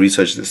also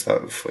research this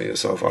stuff for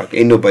yourself. Like,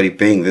 ain't nobody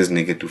paying this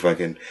nigga to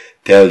fucking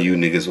tell you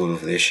niggas all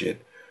of this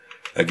shit.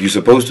 Like, you're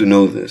supposed to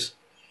know this,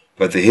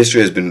 but the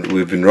history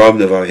we've been robbed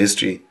of our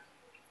history.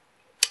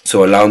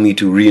 So allow me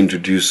to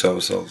reintroduce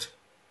ourselves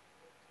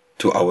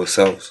to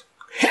ourselves.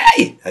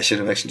 Hey! I should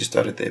have actually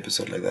started the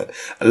episode like that.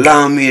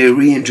 Allow me to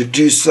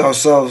reintroduce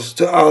ourselves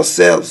to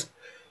ourselves.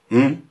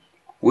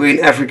 We're in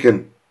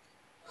African.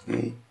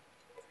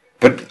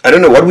 But I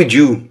don't know, what would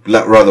you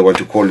rather want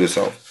to call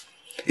yourself?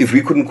 If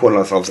we couldn't call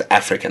ourselves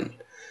African,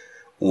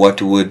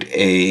 what would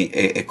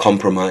a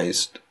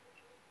compromise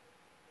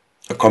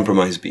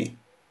be?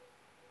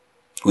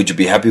 Would you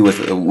be happy with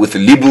a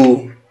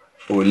Libu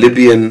or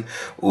Libyan,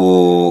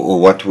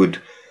 or what would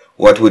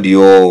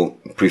your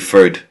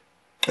preferred?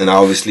 And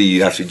obviously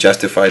you have to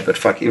justify it, but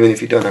fuck, even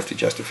if you don't have to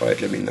justify it,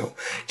 let me know.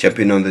 Jump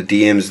in on the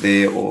DMs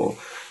there, or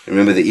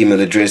remember the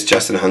email address,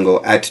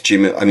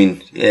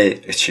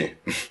 justinhungo@gmail.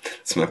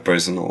 It's my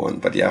personal one,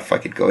 but yeah,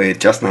 fuck it, go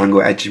ahead,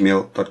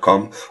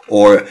 justinhungo@gmail.com,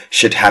 or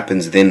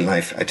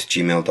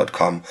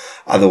shithappensthenlife@gmail.com.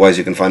 Otherwise,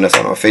 you can find us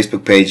on our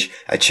Facebook page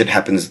at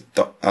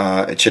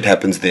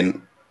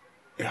shithappensthen.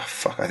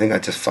 Fuck, I think I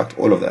just fucked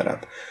all of that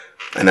up,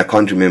 and I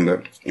can't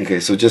remember.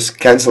 Okay, so just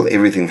cancel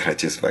everything that I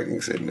just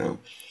fucking said now.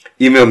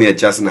 Email me at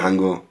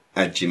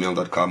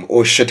justinhungo@gmail.com,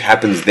 or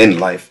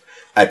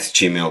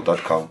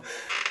shithappensthenlife@gmail.com.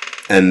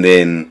 And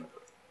then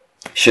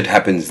Shit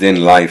Happens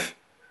Then Live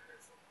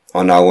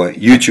on our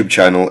YouTube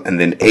channel, and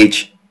then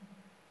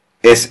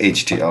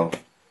SHTL.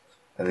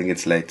 I think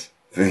it's late.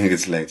 I think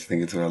it's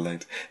well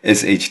late.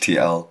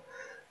 SHTL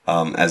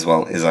as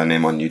well is our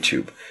name on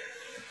YouTube.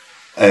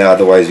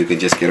 Otherwise, you can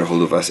just get a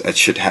hold of us at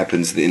Shit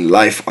Happens Then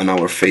Live on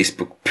our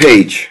Facebook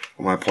page.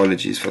 My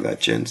apologies for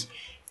that, gents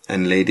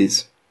and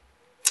ladies.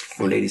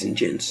 Or ladies and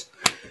gents,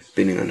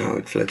 depending on how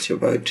it floats your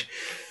boat.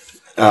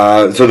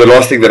 So the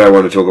last thing that I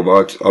want to talk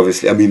about,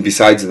 obviously,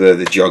 besides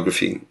the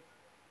geography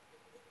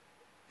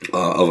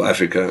of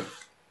Africa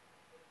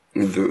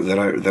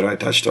that I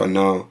touched on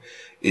now,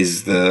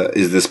 is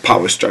this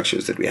power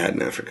structures that we had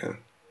in Africa.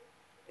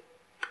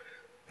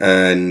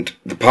 And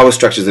the power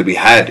structures that we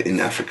had in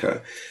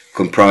Africa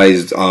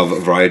comprised of a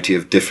variety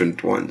of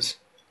different ones,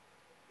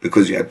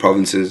 because you had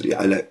provinces.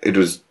 It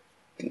was.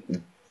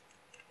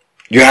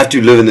 You have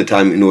to live in the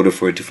time in order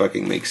for it to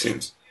fucking make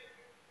sense.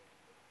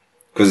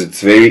 Because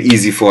it's very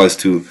easy for us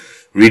to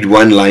read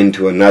one line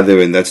to another,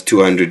 and that's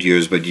 200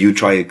 years, but you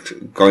try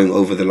going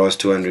over the last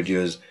 200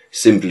 years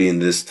simply in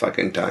this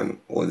fucking time,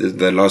 or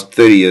the last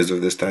 30 years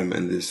of this time,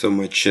 and there's so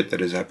much shit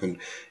that has happened,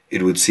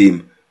 it would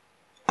seem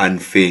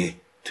unfair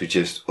to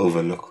just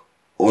overlook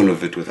all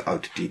of it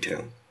without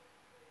detail.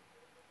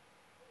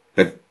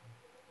 But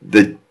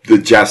the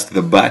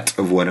butt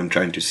of what I'm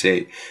trying to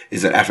say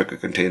is that Africa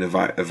contained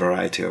a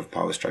variety of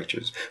power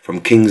structures,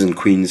 from kings and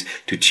queens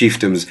to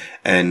chiefdoms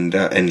and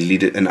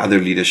other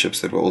leaderships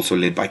that were also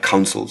led by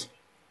councils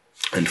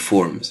and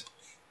forums.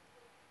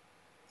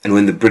 And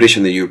when the British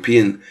and the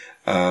Europeans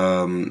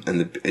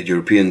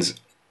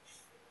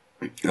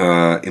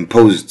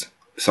imposed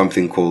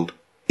something called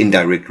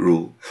indirect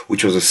rule,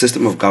 which was a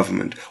system of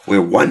government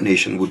where one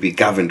nation would be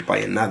governed by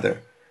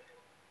another,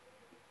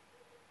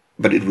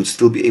 but it would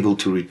still be able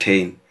to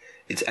retain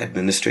its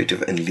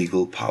administrative and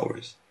legal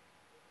powers.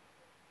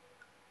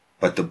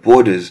 But the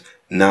borders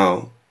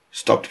now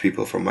stopped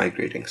people from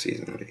migrating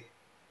seasonally,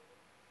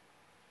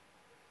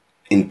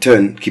 in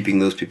turn keeping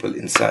those people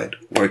inside,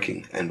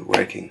 working and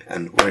working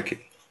and working.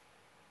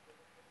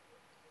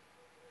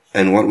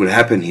 And what would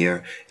happen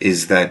here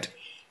is that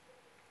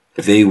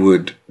they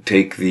would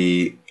take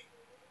the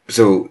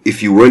So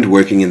if you weren't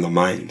working in the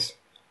mines,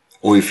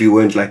 or if you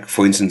weren't, like,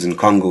 for instance, in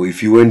Congo,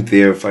 if you weren't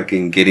there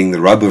fucking getting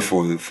the rubber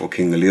for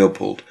King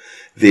Leopold,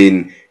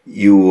 then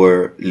you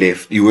were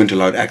left, you weren't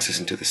allowed access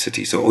into the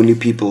city. So only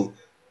people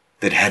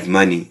that had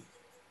money,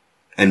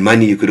 and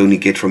money you could only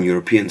get from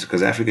Europeans,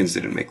 because Africans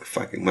didn't make the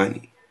fucking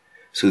money.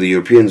 So the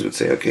Europeans would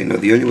say, okay, no,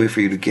 the only way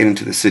for you to get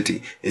into the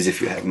city is if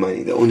you have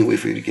money. The only way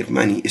for you to get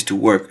money is to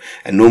work.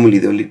 And normally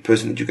the only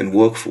person that you can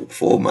work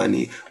for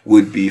money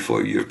would be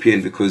for a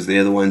European, because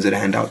they're the ones that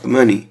hand out the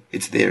money.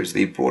 It's theirs.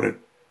 They brought it.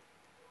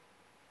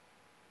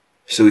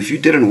 So if you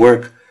didn't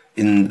work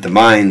in the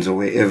mines or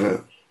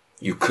wherever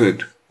you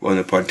could, on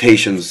the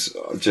plantations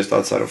just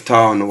outside of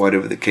town or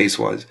whatever the case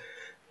was,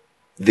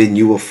 then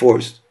you were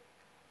forced,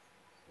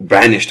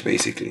 banished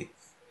basically,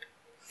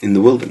 in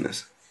the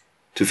wilderness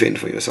to fend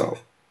for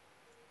yourself.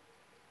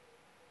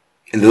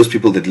 And those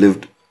people that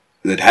lived,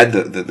 that had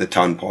the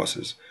town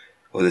passes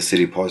or the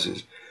city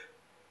passes,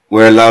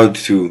 were allowed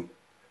to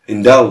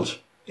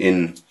indulge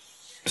in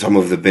some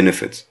of the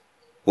benefits,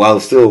 while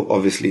still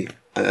obviously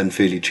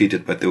unfairly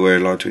treated, but they were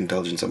allowed to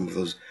indulge in some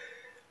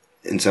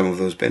of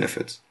those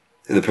benefits.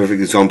 And the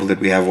perfect example that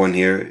we have one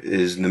here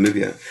is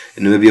Namibia.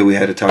 In Namibia we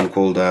had a town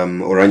called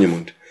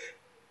Oraniemund.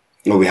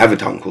 Well, we have a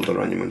town called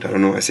Oraniemund. I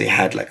don't know, I say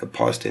had like a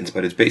past tense,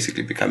 but it's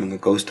basically becoming a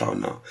ghost town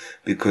now,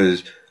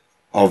 because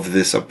of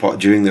this,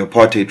 during the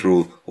apartheid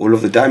rule, all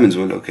of the diamonds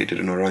were located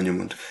in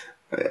Oraniemund.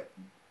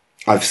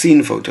 I've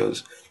seen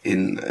photos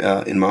in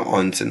my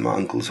aunt's and my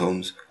uncle's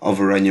homes of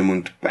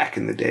Oraniemund back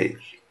in the day.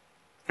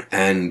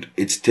 And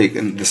it's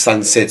taken, the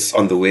sun sets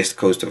on the west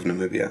coast of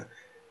Namibia.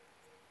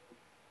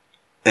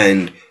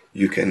 And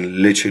you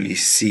can literally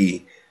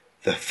see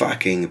the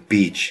fucking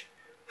beach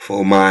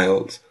for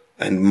miles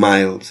and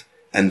miles.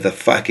 And the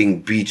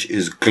fucking beach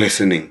is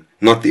glistening.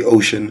 Not the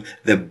ocean,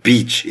 the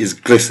beach is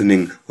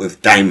glistening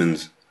with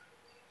diamonds.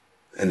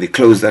 And they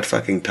closed that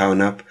fucking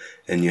town up,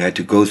 and you had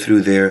to go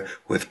through there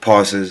with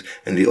passes,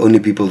 and the only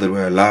people that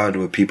were allowed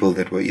were people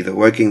that were either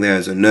working there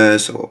as a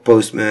nurse or a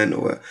postman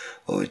or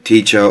a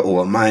teacher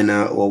or a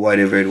miner or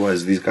whatever it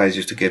was. These guys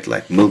used to get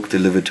like milk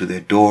delivered to their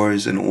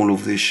doors and all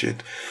of this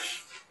shit.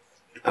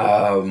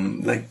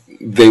 Like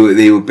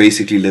they were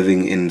basically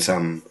living in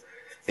some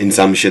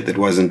shit that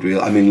wasn't real.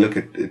 I mean, look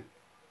at it.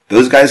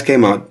 Those guys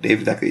came out,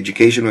 like, the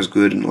education was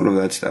good and all of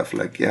that stuff,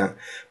 like, yeah,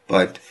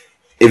 but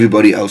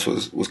everybody else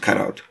was cut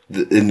out.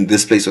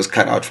 This place was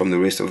cut out from the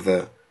rest of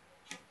the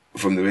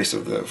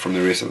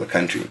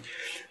country.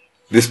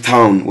 This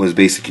town was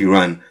basically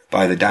run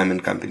by the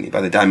diamond company,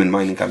 by the diamond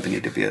mining company,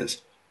 De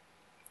Beers.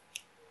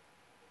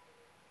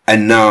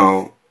 And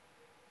now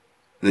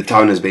the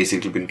town has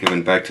basically been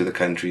given back to the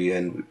country,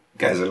 and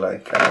guys are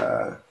like,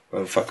 what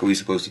the fuck are we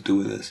supposed to do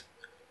with this?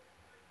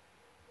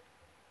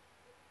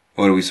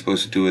 What are we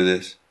supposed to do with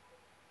this?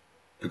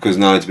 Because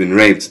now it's been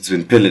raped, it's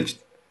been pillaged.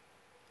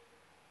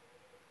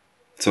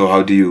 So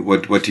how do you,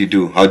 what do you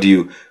do?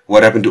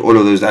 What happened to all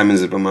of those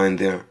diamonds that were mined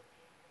there?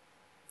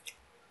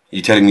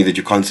 You're telling me that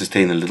you can't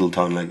sustain a little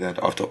town like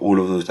that after all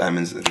of those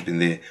diamonds that have been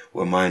there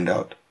were mined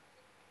out?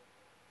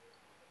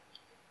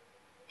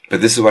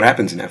 But this is what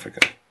happens in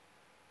Africa.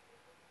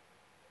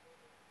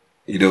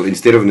 You know,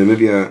 instead of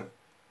Namibia,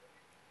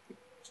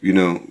 you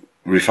know,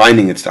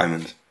 refining its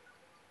diamonds,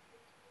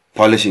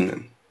 polishing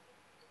them,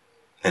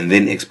 and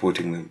then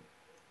exporting them,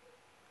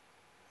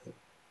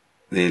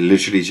 they're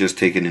literally just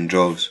taken in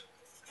droves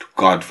to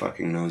God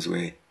fucking knows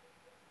where. You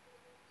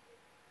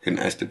can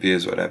ask De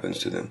Beers what happens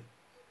to them.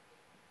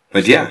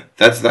 But yeah,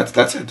 that's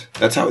it.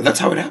 That's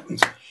how it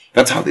happens.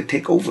 That's how they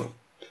take over.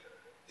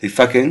 They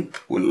fucking,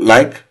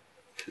 like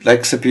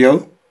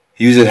Scipio,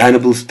 uses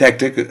Hannibal's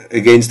tactic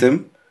against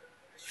them.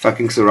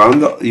 Fucking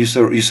surround you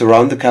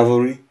surround the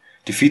cavalry,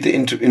 defeat the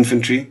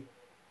infantry,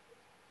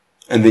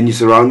 and then you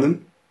surround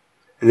them.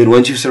 And then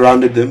once you've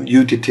surrounded them,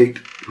 you detect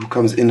who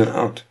comes in and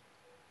out.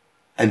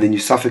 And then you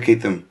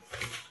suffocate them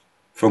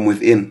from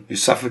within. You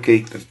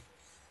suffocate them.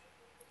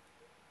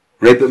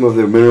 Rape them of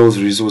their minerals,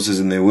 resources,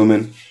 and their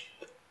women.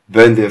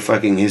 Burn their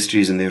fucking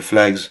histories and their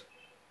flags.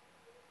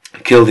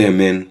 Kill their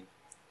men.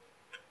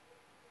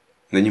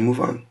 Then you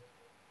move on.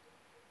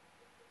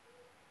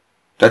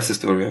 That's the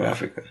story of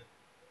Africa.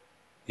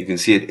 You can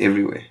see it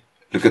everywhere.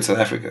 Look at South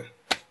Africa.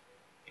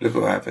 Look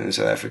what happened in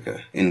South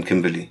Africa, in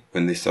Kimberley,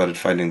 when they started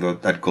finding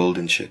that gold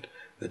and shit.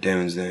 The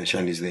diamonds there,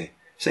 shinies there.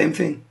 Same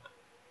thing.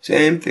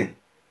 Same thing.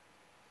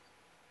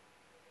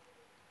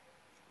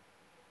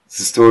 It's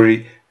a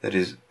story that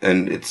is,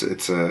 and it's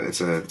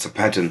a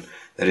pattern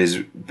that has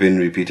been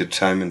repeated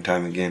time and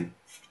time again.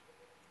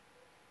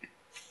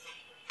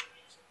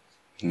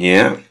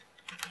 Yeah.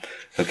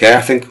 Okay,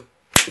 I think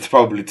it's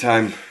probably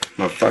time.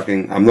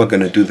 I'm not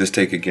gonna do this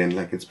take again,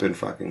 like it's been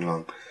fucking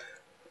long.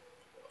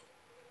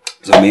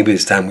 So maybe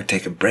it's time we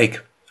take a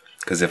break.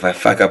 Because if I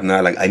fuck up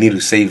now, like, I need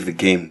to save the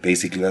game.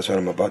 Basically, that's what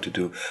I'm about to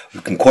do.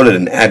 We can call it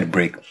an ad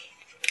break.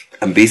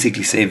 I'm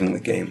basically saving the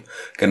game.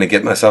 Gonna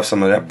get myself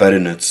some of that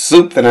butternut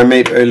soup that I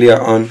made earlier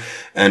on.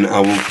 And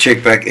I will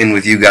check back in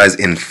with you guys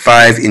in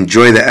 5.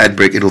 Enjoy the ad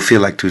break. It'll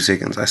feel like 2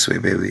 seconds. I swear,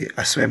 baby.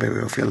 I swear, baby,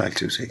 it'll feel like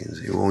 2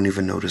 seconds. You won't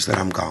even notice that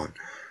I'm gone.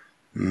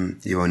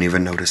 You won't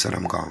even notice that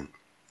I'm gone.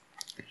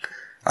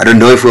 I don't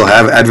know if we'll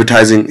have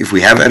advertising. If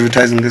we have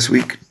advertising this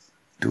week,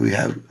 do we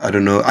have? I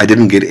don't know. I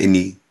didn't get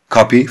any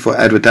copy for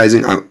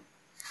advertising.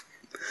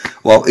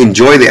 Well,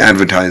 enjoy the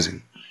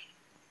advertising.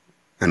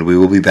 And we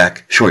will be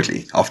back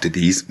shortly after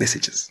these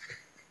messages.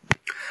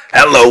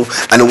 Hello,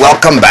 and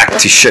welcome back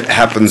to Shit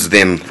Happens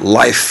Then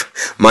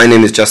Life. My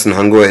name is Justin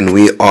Hungwa, and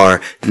we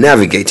are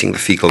navigating the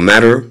fecal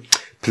matter.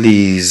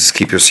 Please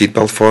keep your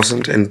seatbelt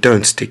fastened and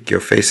don't stick your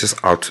faces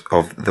out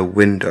of the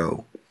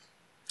window.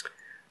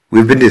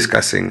 We've been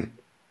discussing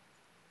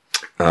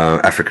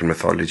African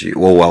mythology.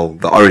 Well,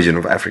 the origin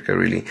of Africa,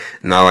 really.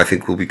 Now I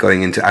think we'll be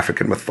going into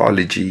African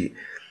mythology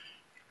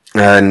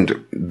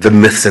and the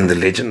myths and the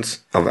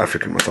legends of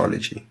African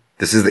mythology.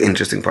 This is the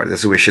interesting part.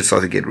 This is where shit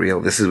starts to get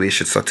real. This is where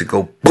shit starts to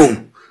go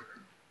boom.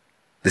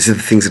 This is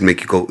the things that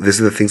make you go. This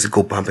is the things that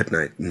go bump at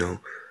night. You know,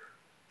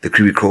 the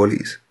creepy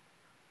crawlies.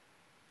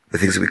 The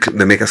things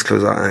that make us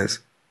close our eyes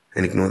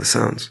and ignore the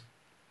sounds.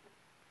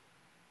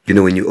 You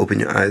know, when you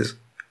open your eyes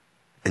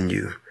and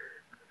you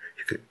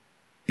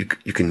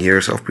can hear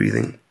yourself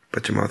breathing,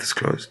 but your mouth is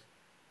closed,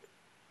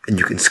 and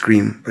you can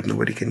scream, but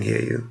nobody can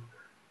hear you,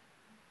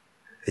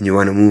 and you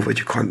want to move, but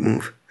you can't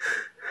move.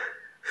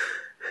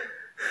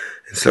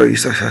 And so you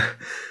start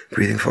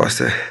breathing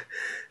faster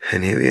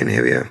and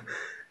heavier,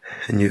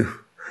 and you,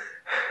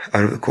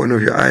 out of the corner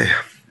of your eye,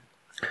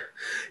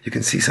 you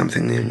can see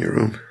something there in your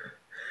room.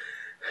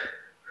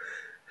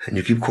 And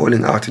you keep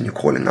calling out and you're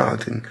calling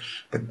out,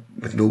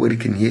 but nobody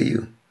can hear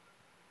you.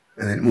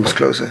 And then it moves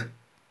closer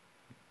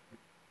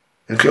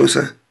and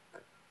closer.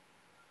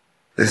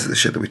 This is the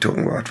shit that we're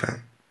talking about,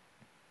 fam.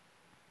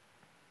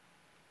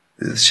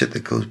 This is the shit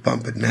that goes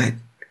bump at night.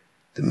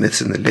 The myths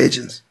and the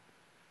legends.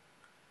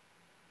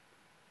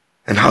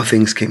 And how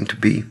things came to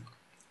be.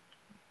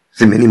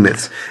 See, many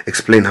myths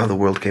explain how the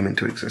world came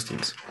into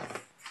existence.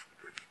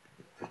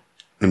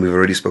 And we've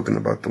already spoken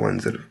about the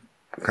ones that have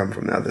come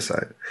from the other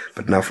side.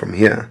 But now from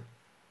here,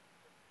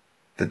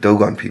 the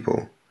Dogon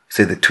people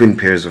say the twin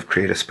pairs of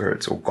creator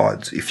spirits, or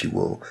gods, if you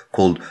will,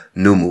 called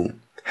Numu,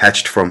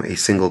 hatched from a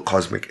single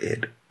cosmic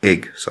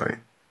egg.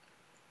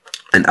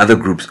 And other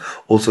groups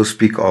also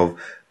speak of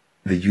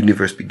the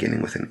universe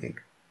beginning with an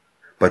egg.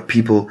 But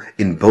people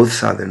in both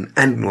southern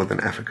and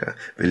northern Africa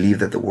believe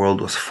that the world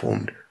was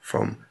formed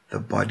from the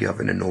body of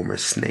an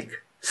enormous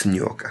snake,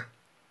 Snyoka,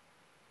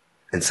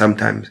 and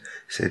sometimes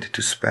said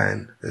to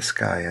span the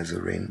sky as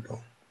a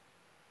rainbow.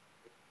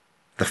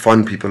 The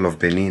Fon people of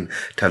Benin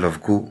tell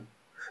of Gu,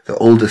 the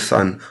oldest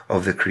son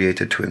of the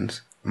creator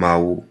twins,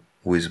 Mau,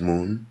 who is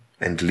moon,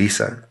 and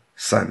Lisa,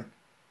 sun.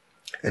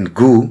 And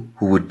Gu,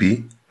 who would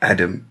be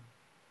Adam,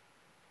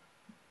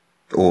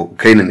 or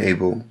Cain and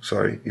Abel,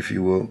 if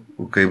you will.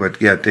 Okay, but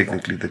yeah,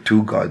 technically the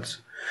two gods.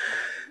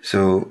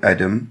 So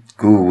Adam,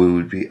 Gu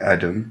would be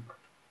Adam,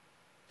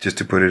 just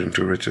to put it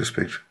into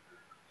retrospect,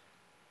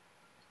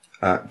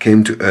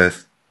 came to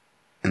earth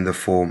in the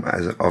form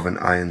of an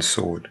iron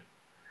sword,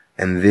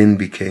 and then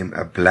became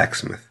a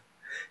blacksmith.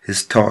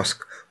 His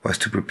task was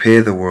to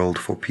prepare the world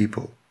for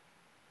people.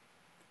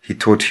 He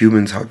taught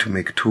humans how to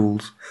make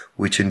tools,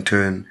 which in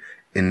turn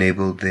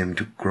enabled them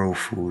to grow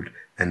food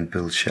and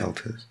build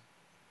shelters.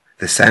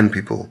 The San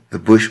people, the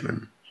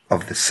Bushmen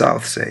of the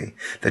South, say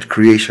that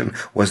creation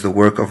was the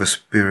work of a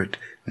spirit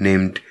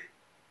named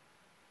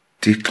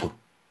Ditl,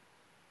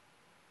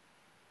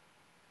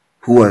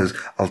 who was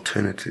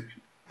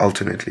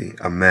alternately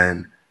a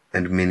man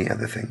and many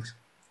other things,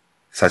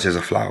 such as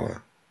a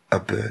flower, a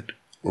bird,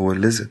 or a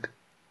lizard.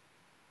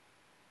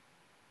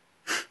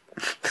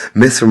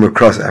 Myths from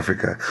across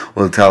Africa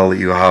will tell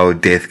you how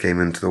death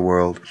came into the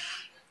world,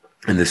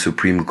 and the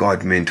supreme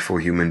God meant for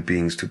human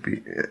beings to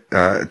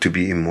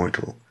be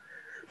immortal.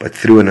 But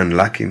through an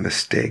unlucky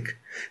mistake,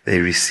 they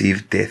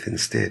received death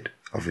instead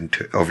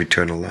of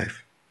eternal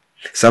life.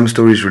 Some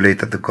stories relate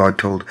that the god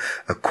told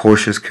a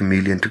cautious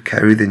chameleon to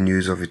carry the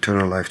news of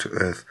eternal life to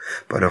earth,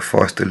 but a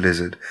faster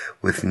lizard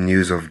with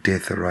news of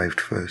death arrived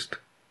first.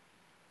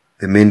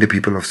 The Mende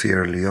people of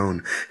Sierra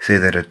Leone say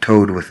that a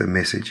toad with the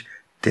message,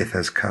 death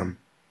has come,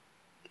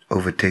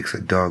 overtakes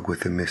a dog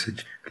with the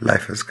message,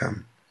 life has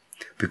come,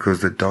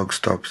 because the dog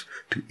stops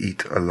to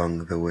eat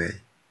along the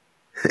way.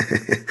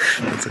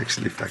 That's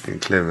actually fucking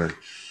clever.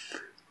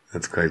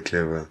 That's quite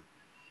clever.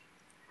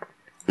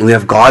 We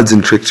have gods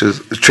and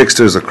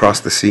tricksters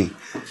across the sea.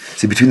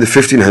 See, between the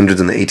 1500s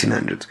and the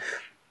 1800s,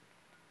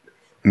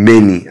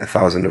 many a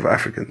thousand of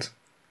Africans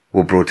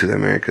were brought to the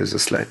Americas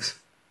as slaves.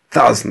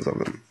 Thousands of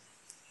them.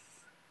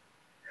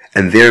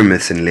 And their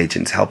myths and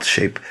legends helped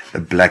shape the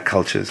black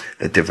cultures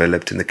that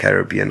developed in the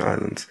Caribbean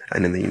islands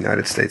and in the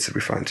United States that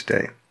we find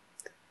today.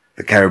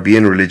 The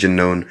Caribbean religion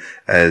known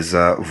as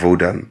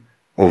Vodun,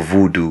 or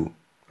Voodoo,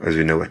 as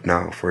we know it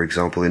now, for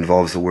example,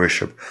 involves the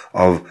worship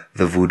of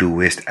the Voodoo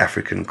West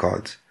African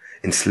gods.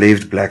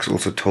 Enslaved blacks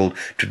also told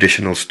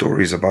traditional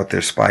stories about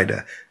their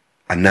spider,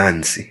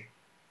 Anansi,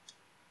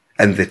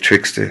 and the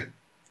trickster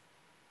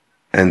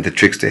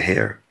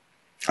hare.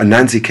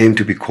 Anansi came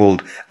to be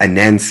called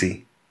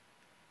Anansi,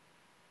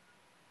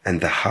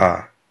 and the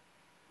Ha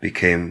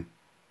became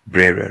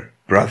bearer,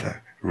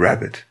 brother,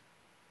 rabbit.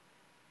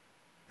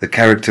 The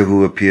character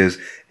who appears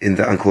in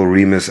the Uncle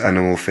Remus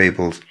animal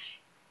fables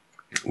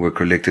were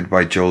collected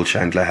by Joel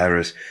Chandler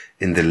Harris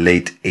in the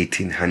late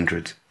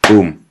 1800s.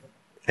 Boom.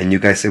 And you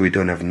guys say we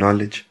don't have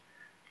knowledge?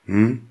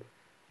 You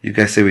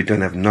guys say we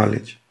don't have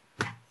knowledge?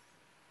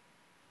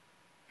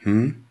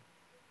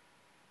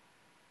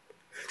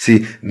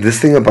 See, this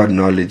thing about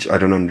knowledge, I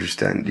don't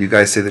understand. You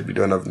guys say that we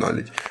don't have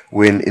knowledge,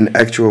 when in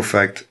actual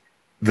fact,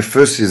 the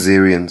first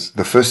cesareans,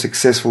 the first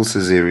successful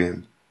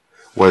cesarean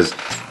was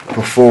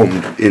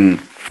performed in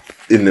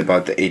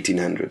about the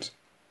 1800s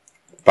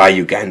by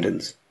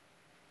Ugandans.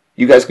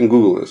 You guys can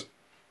Google this.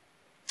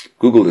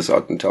 Google this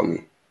out and tell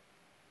me.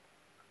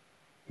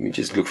 Let me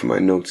just look for my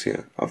notes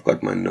here. I've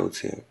got my notes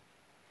here.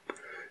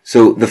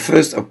 So the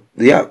first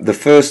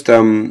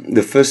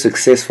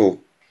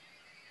successful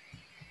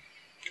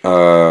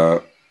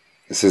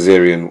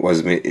cesarean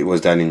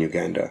was done in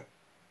Uganda.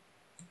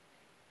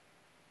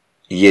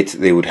 Yet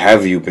they would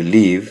have you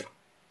believe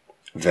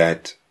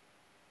that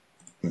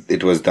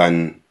it was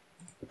done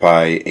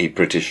by a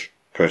British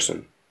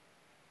person.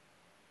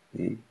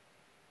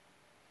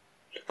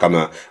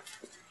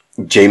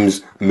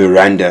 James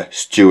Miranda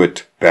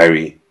Stewart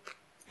Barry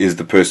is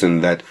the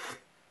person that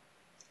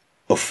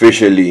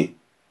officially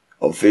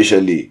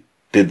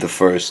did the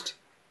first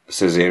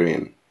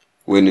cesarean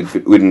when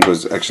it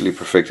was actually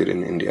perfected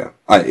in India,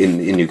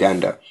 in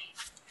Uganda.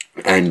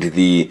 And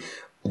the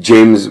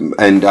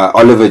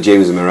Oliver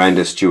James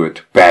Miranda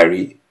Stewart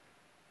Barry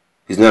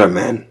is not a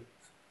man.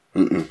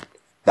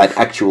 That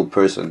actual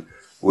person,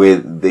 where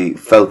they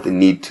felt the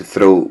need to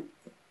throw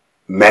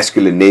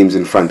masculine names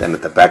in front and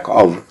at the back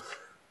of,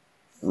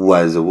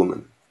 was a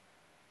woman.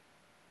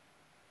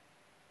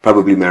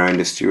 Probably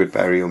Miranda Stewart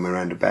Barry or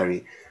Miranda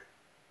Barry.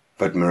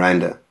 But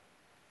Miranda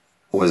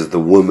was the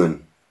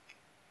woman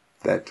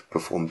that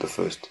performed the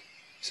first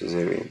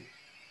cesarean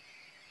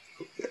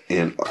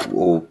in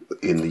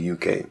the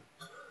UK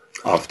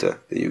after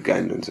the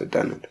Ugandans had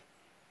done it.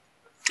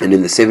 And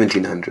in the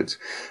 1700s,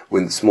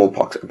 when the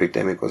smallpox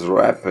epidemic was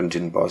rampant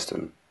in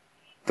Boston,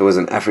 there was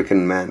an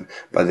African man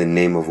by the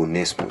name of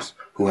Onesmus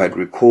who had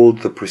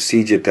recalled the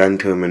procedure done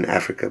to him in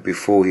Africa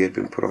before he had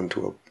been put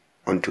onto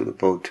the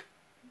boat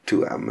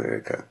to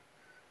America.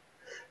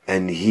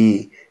 And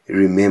he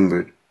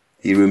remembered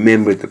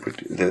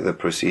the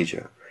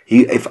procedure.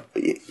 If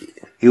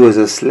he was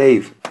a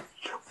slave,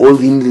 all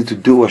he needed to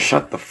do was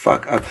shut the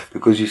fuck up,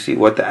 because you see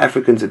what the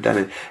Africans had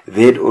done,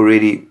 they'd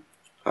already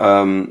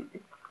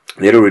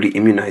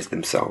immunized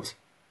themselves.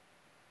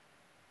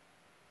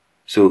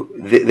 So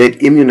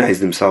they'd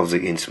immunized themselves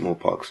against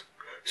smallpox.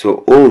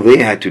 So all they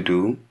had to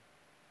do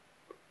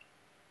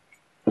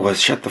was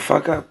shut the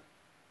fuck up.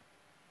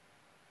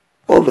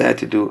 All they had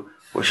to do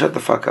was shut the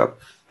fuck up,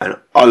 and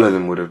all of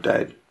them would have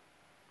died.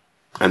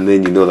 And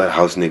then you know that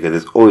house nigga,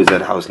 there's always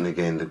that house nigga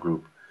in the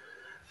group.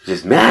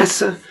 Just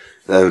massa,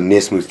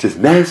 Nesmus just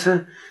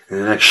massa, and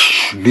they're like,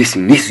 shh,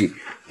 Nessie,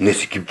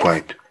 keep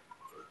quiet.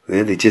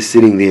 And they're just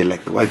sitting there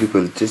like the white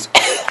people just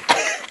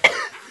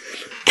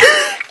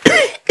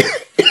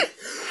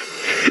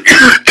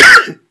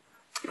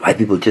white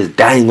people just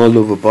dying all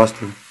over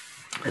Boston.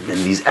 And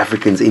then these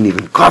Africans ain't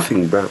even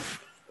coughing, bro.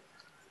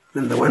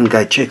 Then the one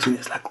guy checks and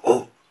he's like,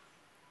 oh,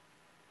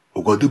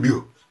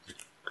 Ogadubio,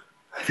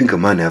 I think a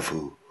man have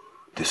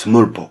the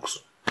smallpox.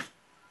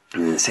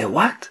 And they say,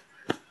 what?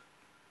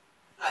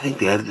 I think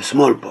they have the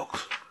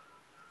smallpox.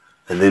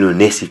 And then when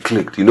Nessie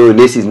clicked, you know,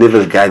 Nessie's never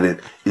the guy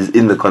that is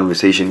in the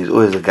conversation. He's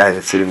always the guy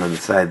that's sitting on the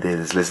side there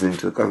that's listening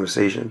to the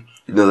conversation.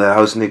 You know, that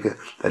house nigga,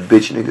 that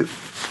bitch nigga.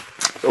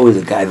 He's always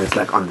the guy that's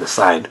like on the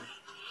side.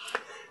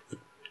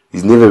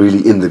 He's never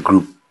really in the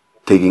group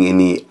taking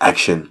any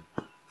action,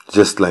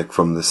 just like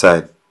from the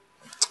side.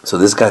 So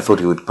this guy thought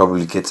he would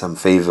probably get some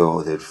favor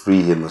or they'd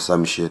free him or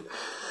some shit.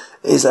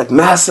 He's like,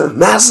 massa.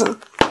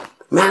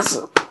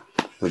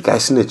 The guy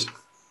snitched.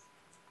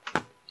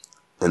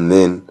 And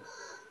then,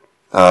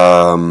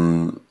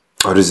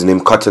 what is his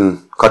name?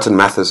 Cotton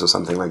Mathis or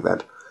something like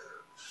that.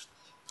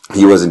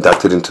 He was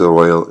inducted into the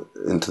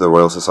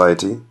Royal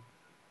Society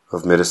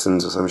of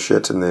Medicines or some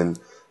shit. And then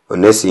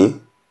Onesmus,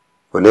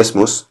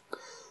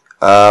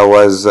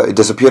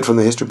 disappeared from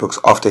the history books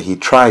after he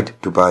tried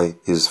to buy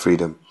his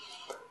freedom.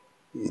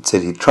 It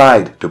said he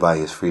tried to buy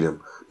his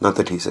freedom, not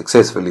that he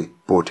successfully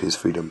bought his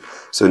freedom.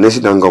 So Nessie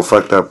Dango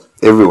fucked up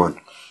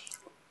everyone.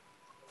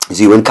 You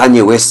see, when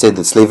Kanye West said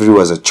that slavery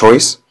was a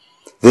choice,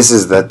 this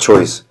is that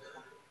choice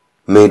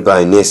made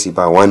by Nessie,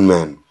 by one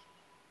man.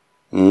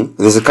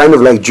 This is kind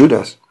of like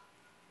Judas.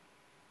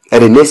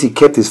 And Nessie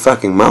kept his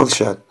fucking mouth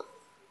shut.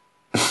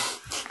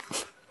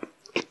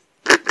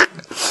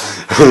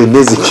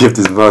 Nessie kept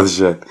his mouth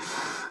shut.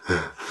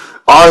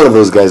 All of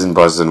those guys in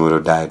Boston would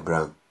have died,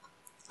 bro.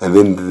 And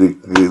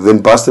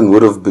then Boston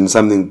would have been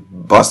something.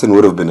 Boston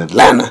would have been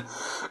Atlanta.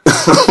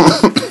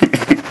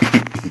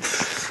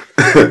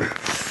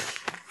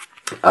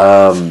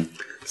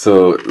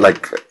 So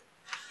like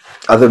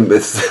other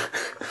myths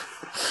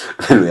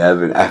that we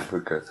have in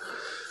Africa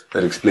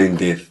that explain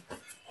death.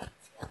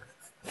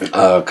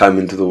 come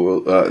into the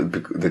world.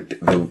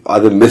 The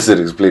other myths that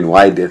explain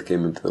why death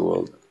came into the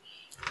world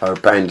are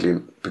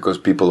apparently because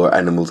people or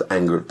animals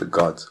angered the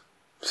gods.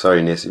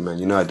 Sorry, Nessie, man.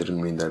 You know I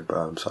didn't mean that,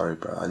 bro. I'm sorry,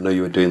 bro. I know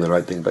you were doing the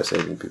right thing by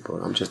saving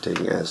people. I'm just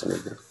taking ass,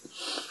 nigga.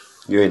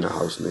 You're in a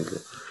house,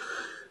 nigga.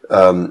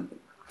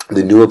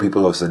 The newer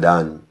people of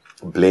Sudan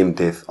blamed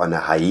death on a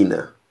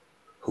hyena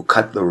who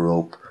cut the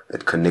rope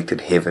that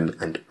connected heaven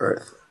and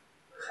earth.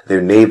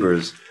 Their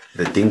neighbors,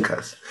 the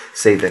Dinkas,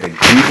 say that a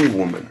greedy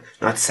woman,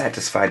 not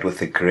satisfied with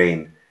the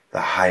grain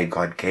the high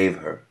god gave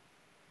her,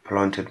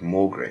 planted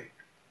more grain.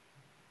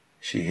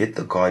 She hit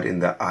the god in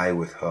the eye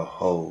with her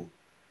hoe,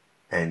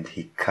 and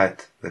he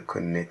cut the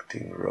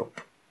connecting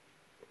rope.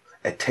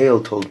 A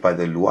tale told by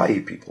the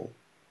Luai people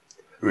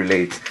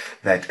relates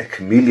that a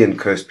chameleon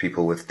cursed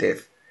people with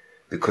death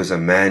because a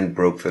man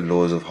broke the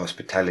laws of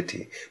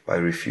hospitality by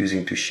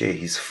refusing to share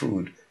his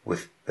food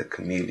with the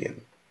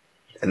chameleon.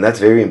 And that's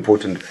very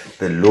important,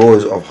 the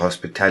laws of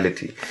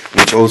hospitality,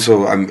 which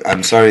also,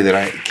 I'm sorry that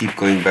I keep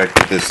going back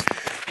to this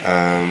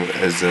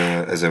as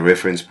a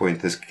reference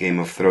point, this Game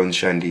of Thrones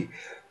shandy.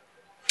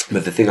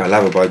 But the thing I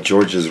love about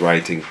George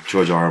R.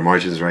 R.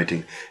 Martin's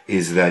writing,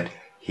 is that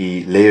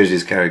he layers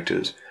his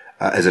characters.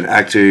 As an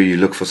actor, you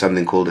look for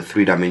something called a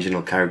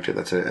three-dimensional character.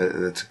 That's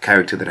a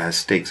character that has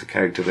stakes, a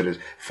character that is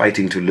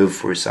fighting to live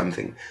for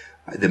something.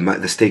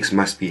 The stakes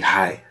must be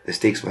high. The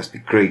stakes must be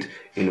great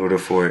in order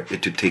for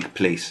it to take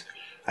place.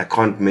 I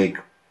can't make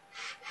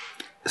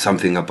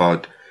something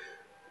about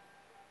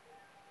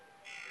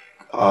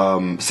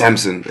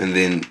Samson and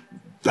then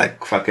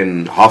like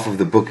fucking half of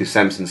the book is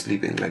Samson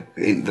sleeping. Like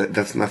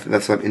that's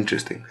not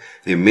interesting.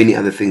 There are many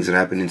other things that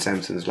happen in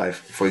Samson's life,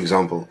 for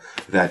example,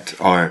 that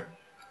are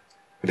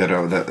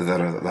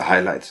the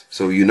highlights.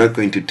 So you're not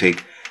going to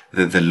take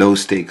the low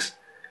stakes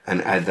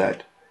and add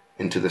that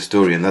into the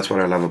story. And that's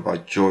what I love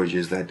about George,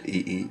 is that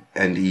he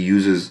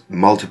uses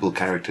multiple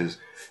characters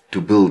to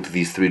build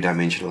these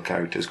three-dimensional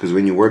characters. Because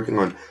when you're working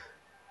on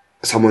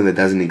someone that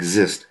doesn't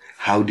exist,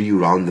 how do you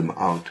round them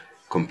out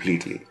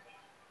completely?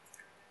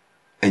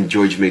 And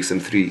George makes them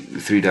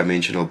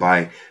three-dimensional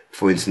by,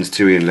 for instance,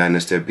 Tyrion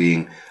Lannister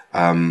being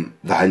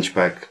the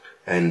Hunchback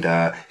and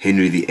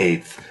Henry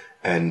VIII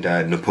and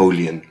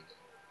Napoleon.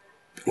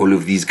 All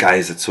of these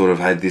guys that sort of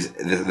had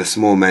the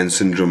small man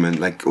syndrome, and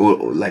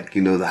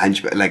the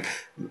Hunchback, like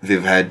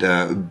they've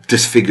had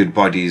disfigured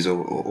bodies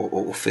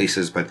or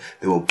faces, but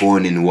they were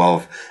born in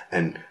wealth,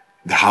 and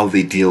how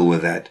they deal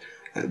with that.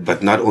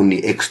 But not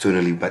only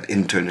externally, but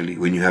internally.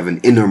 When you have an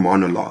inner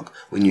monologue,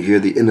 when you hear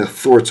the inner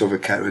thoughts of a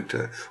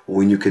character, or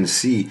when you can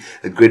see,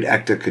 a great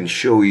actor can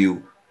show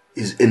you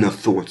his inner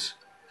thoughts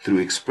through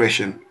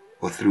expression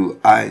or through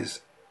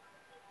eyes,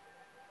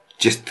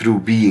 just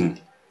through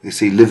being. They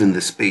say live in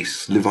the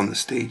space, live on the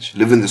stage,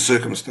 live in the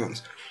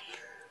circumstance.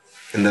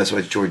 And that's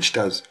what George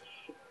does.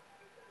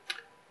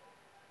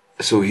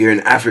 So here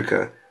in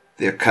Africa,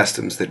 there are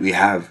customs that we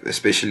have,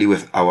 especially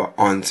with our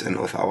aunts and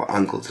with our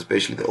uncles,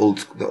 especially the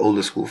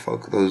older school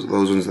folk, those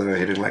ones that are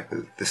hitting like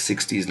the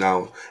 60s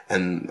now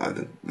and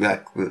the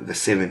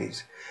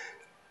 70s.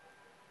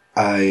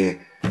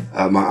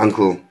 My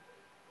uncle,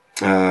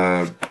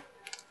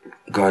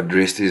 God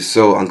rest his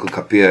soul, Uncle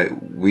Kapia,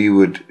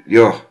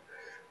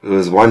 it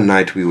was one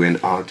night we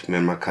went out, me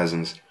and my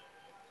cousins,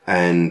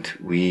 and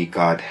we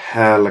got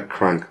hella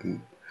crunk.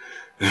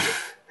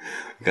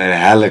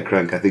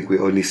 I think we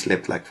only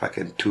slept like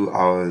fucking 2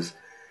 hours,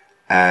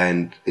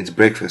 and it's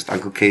breakfast.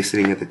 Uncle K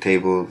sitting at the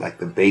table, like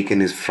the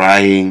bacon is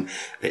frying,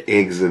 the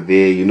eggs are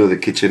there, the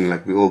kitchen,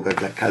 like we all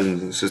got like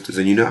cousins and sisters,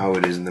 and you know how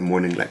it is in the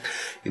morning, like,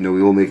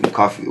 we all making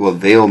coffee, well,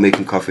 they all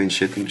making coffee and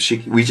shit, and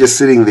we just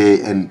sitting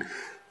there, and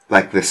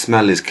like the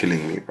smell is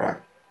killing me, bro.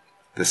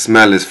 The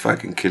smell is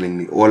fucking killing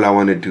me. All I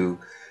want to do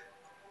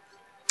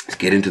is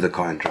get into the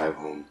car and drive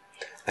home.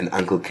 And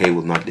Uncle K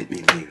will not let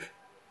me leave.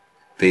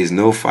 There is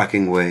no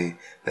fucking way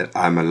that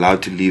I'm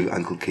allowed to leave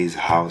Uncle K's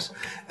house.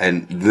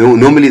 And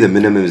normally the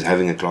minimum is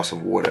having a glass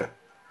of water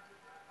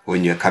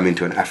when you're coming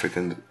to an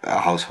African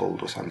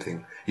household or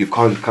something. You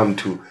can't come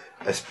to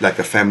a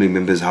family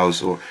member's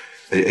house or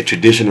a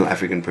traditional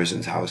African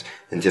person's house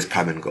and just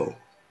come and go.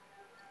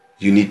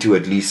 You need to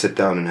at least sit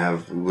down and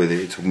have, whether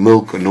it's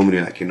milk or normally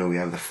we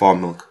have the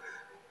farm milk,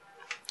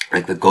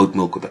 like the goat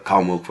milk or the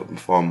cow milk from the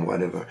farm,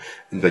 whatever.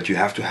 But you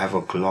have to have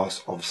a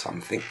glass of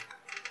something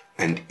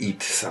and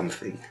eat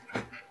something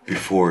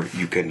before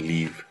you can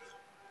leave.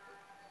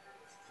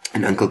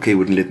 And Uncle K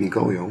wouldn't let me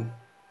go, yo.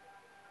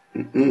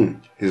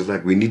 He was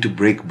like, we need to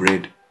break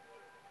bread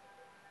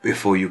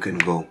before you can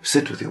go.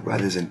 Sit with your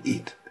brothers and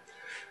eat.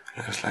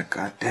 And I was like,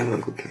 God damn,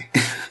 Uncle K.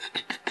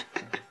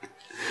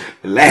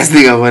 The last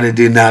thing I want to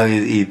do now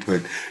is eat.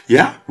 But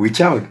yeah, we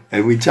chowed.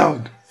 And we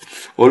chowed.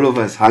 All of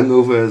us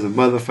hungover as a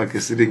motherfucker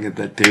sitting at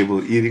that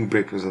table eating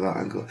breakfast with our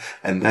uncle.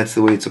 And that's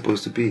the way it's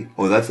supposed to be.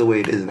 Or that's the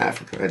way it is in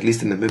Africa. At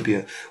least in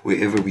Namibia,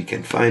 wherever we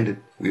can find it,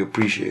 we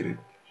appreciate it.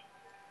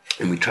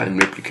 And we try and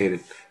replicate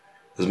it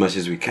as much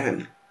as we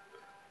can.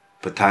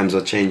 But times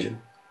are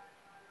changing.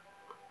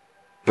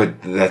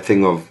 But that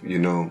thing of,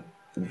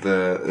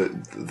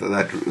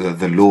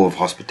 the law of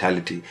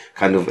hospitality,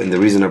 kind of. And the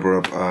reason I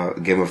brought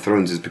up Game of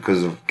Thrones is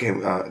because of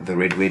the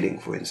Red Wedding,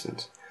 for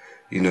instance.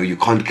 You know, you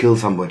can't kill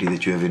somebody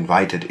that you have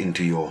invited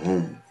into your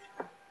home,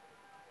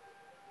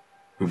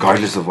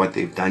 regardless of what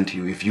they've done to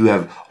you. If you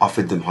have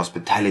offered them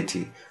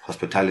hospitality,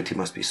 hospitality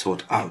must be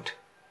sought out.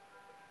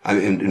 I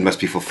mean, it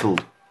must be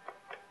fulfilled.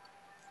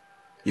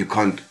 You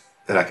can't,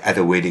 like at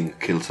a wedding,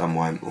 kill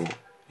someone, or,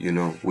 you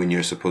know, when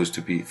you're supposed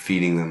to be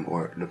feeding them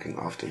or looking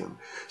after them.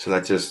 So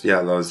that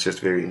was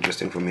just very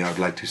interesting for me. I'd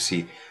like to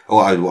see,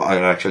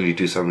 I'd actually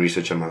do some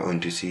research on my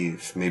own to see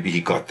if maybe he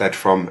got that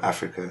from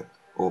Africa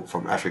or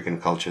from African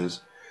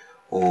cultures,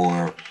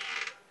 or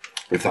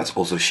if that's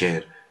also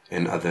shared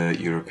in other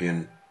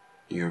European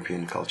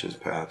cultures,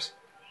 perhaps.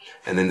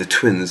 And then the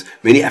twins.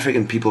 Many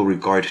African people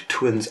regard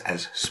twins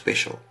as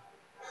special,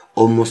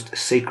 almost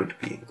sacred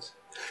beings.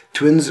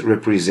 Twins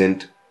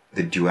represent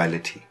the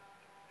duality,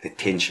 the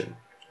tension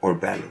or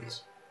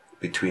balance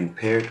between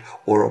paired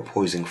or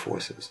opposing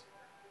forces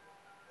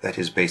that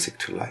is basic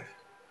to life.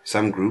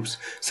 Some groups,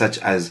 such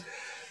as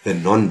the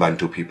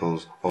non-Bantu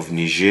peoples of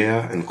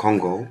Niger and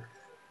Congo,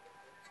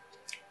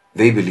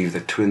 they believe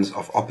that twins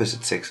of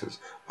opposite sexes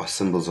are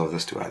symbols of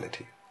this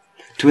duality.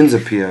 Twins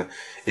appear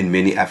in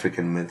many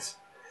African myths.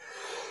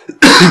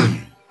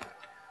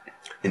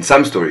 In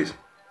some stories,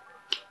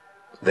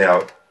 they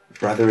are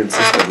brother and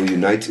sister who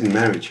unite in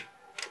marriage.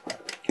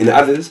 In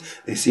others,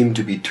 they seem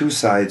to be two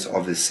sides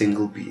of a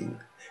single being,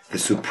 the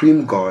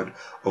supreme god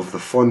of the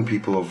Fon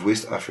people of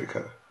West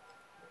Africa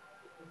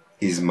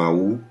is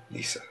Mau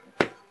Lisa.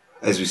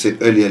 As we said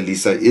earlier,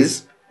 Lisa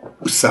is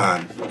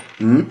sun.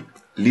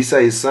 Lisa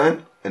is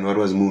sun, and what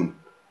was moon?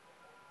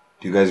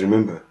 Do you guys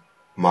remember?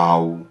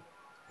 Mau.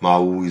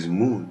 Mau is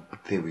moon.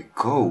 There we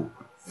go.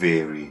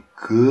 Very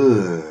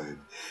good.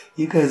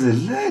 You guys are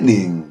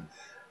learning.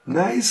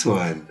 Nice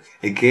one.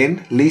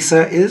 Again,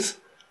 Lisa is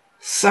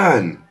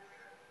sun.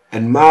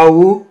 And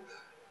Mau,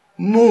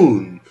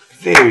 moon.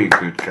 Very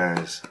good,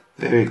 guys.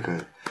 Very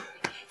good.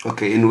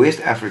 Okay, in West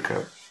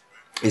Africa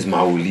is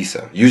Mau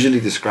Lisa, usually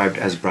described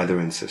as brother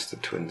and sister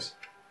twins,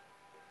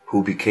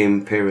 who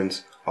became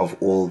parents of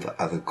all the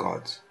other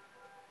gods,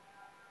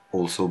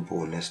 also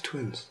born as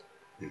twins.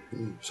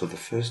 So the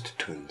first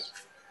twins.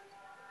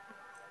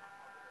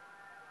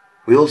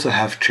 We also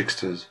have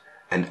tricksters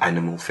and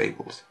animal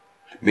fables.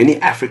 Many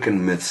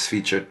African myths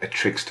featured a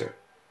trickster.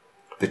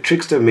 The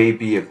trickster may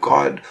be a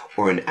god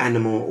or an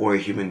animal or a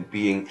human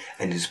being,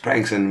 and his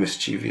pranks and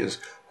mischievous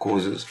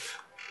causes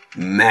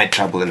mad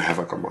trouble and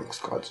havoc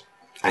amongst gods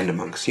and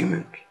amongst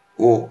humans,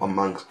 or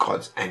amongst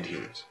gods and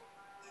humans.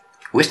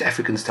 West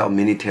Africans tell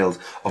many tales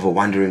of a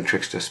wandering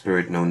trickster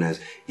spirit known as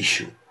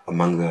Ishu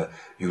among the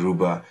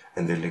Yoruba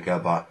and the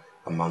Legaba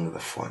among the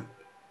Fon.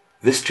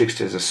 This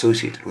trickster is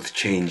associated with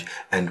change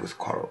and with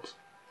quarrels.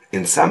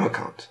 In some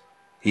accounts,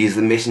 he is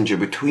the messenger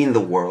between the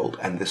world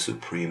and the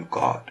supreme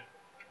god.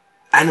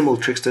 Animal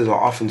tricksters are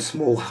often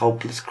small,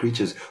 helpless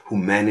creatures who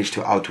manage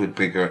to outwit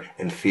bigger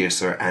and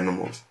fiercer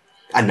animals.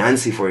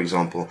 Anansi, for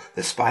example,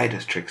 the spider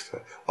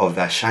trickster of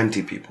the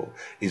Ashanti people,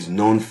 is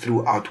known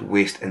throughout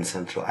West and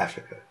Central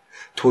Africa.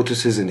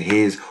 Tortoises and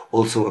hares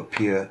also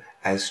appear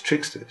as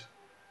tricksters.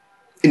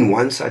 In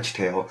one such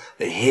tale,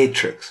 the hare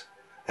tricks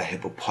a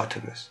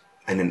hippopotamus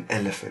and an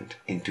elephant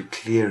into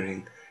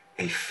clearing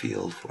a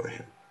field for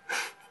him.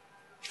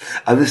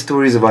 Other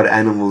stories about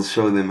animals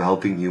show them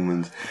helping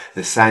humans.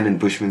 The San and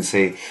Bushmen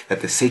say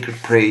that the sacred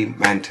prey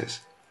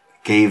mantis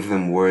gave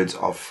them words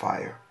of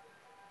fire.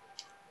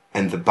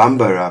 And the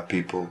Bambara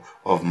people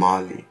of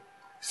Mali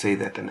say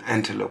that an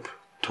antelope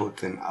taught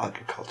them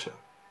agriculture.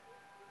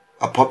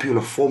 A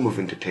popular form of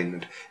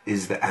entertainment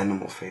is the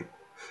animal fable,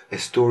 a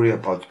story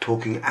about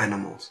talking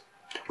animals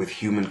with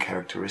human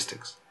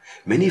characteristics.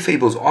 Many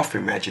fables offer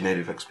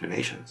imaginative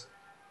explanations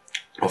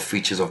of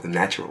features of the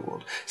natural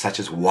world, such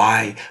as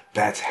why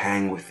bats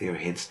hang with their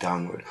heads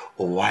downward,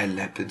 or why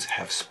leopards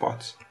have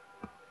spots.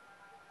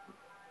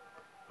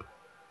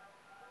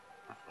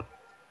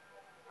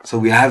 So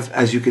we have,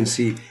 as you can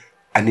see,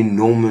 an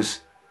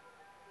enormous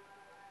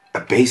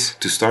base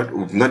to start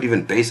with, not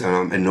even base,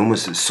 an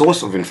enormous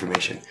source of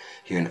information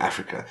here in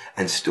Africa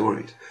and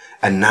stories,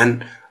 and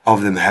none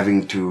of them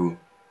having to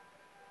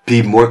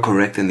be more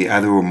correct than the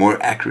other or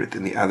more accurate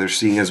than the other,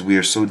 seeing as we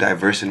are so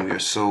diverse and we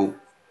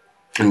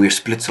are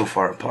split so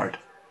far apart,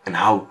 and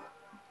how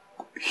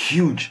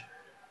huge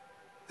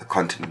the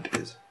continent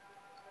is.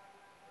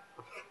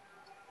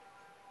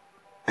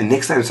 And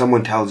next time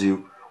someone tells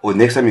you, or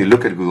next time you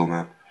look at Google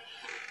Map,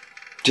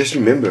 just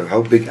remember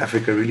how big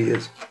Africa really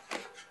is.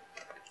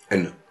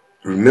 And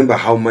remember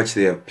how much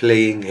they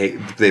play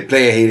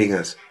hating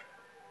us.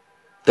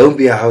 Don't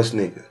be a house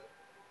nigger.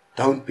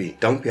 Don't be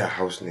a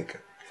house nigger.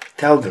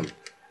 Tell them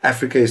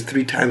Africa is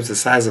 3 times the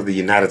size of the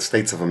United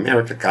States of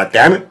America, God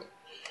damn it.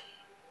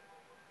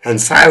 And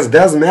size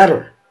does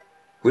matter.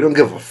 We don't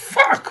give a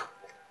fuck.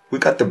 We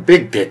got the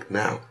big dick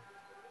now.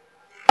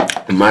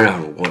 I'm running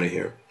out of water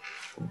here.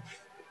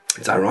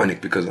 It's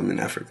ironic because I'm in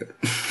Africa.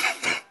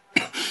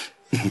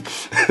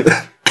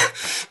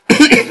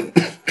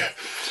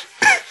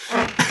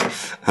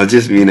 I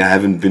just mean I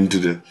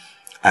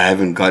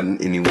haven't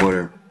gotten any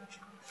water,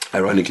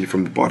 ironically,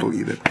 from the bottle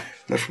either,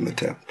 not from the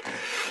tap.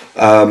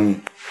 I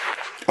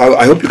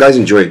hope you guys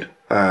enjoyed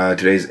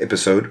today's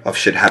episode of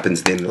Shit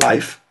Happens Then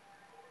Life.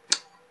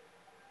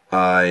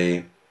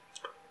 I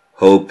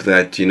hope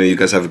that, you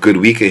guys have a good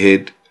week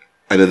ahead.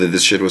 I know that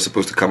this shit was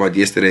supposed to come out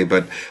yesterday,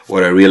 but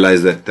what I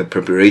realized that the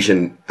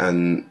preparation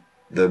and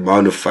the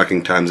amount of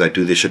fucking times I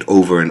do this shit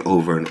over and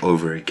over and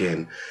over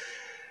again,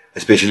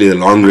 especially the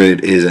longer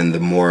it is and the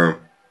more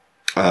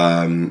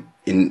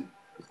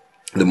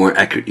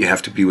accurate you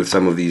have to be with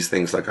some of these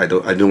things. Like I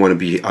don't want to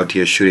be out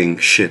here shooting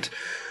shit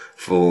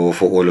for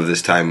all of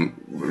this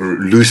time,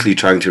 loosely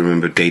trying to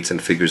remember dates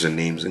and figures and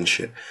names and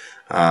shit.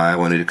 I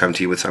wanted to come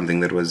to you with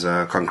something that was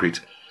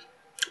concrete,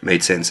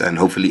 made sense, and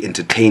hopefully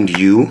entertained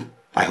you.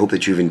 I hope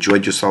that you've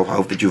enjoyed yourself. I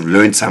hope that you've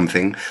learned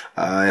something.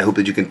 I hope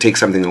that you can take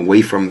something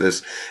away from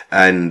this.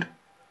 And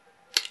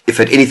if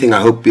at anything,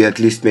 I hope at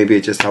least maybe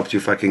it just helps you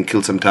fucking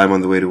kill some time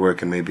on the way to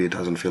work, and maybe it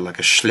doesn't feel like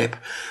a schlep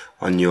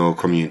on your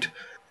commute.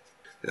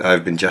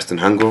 I've been Justin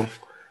Hungle.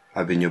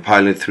 I've been your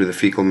pilot through the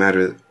fecal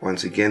matter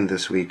once again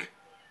this week.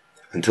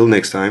 Until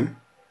next time,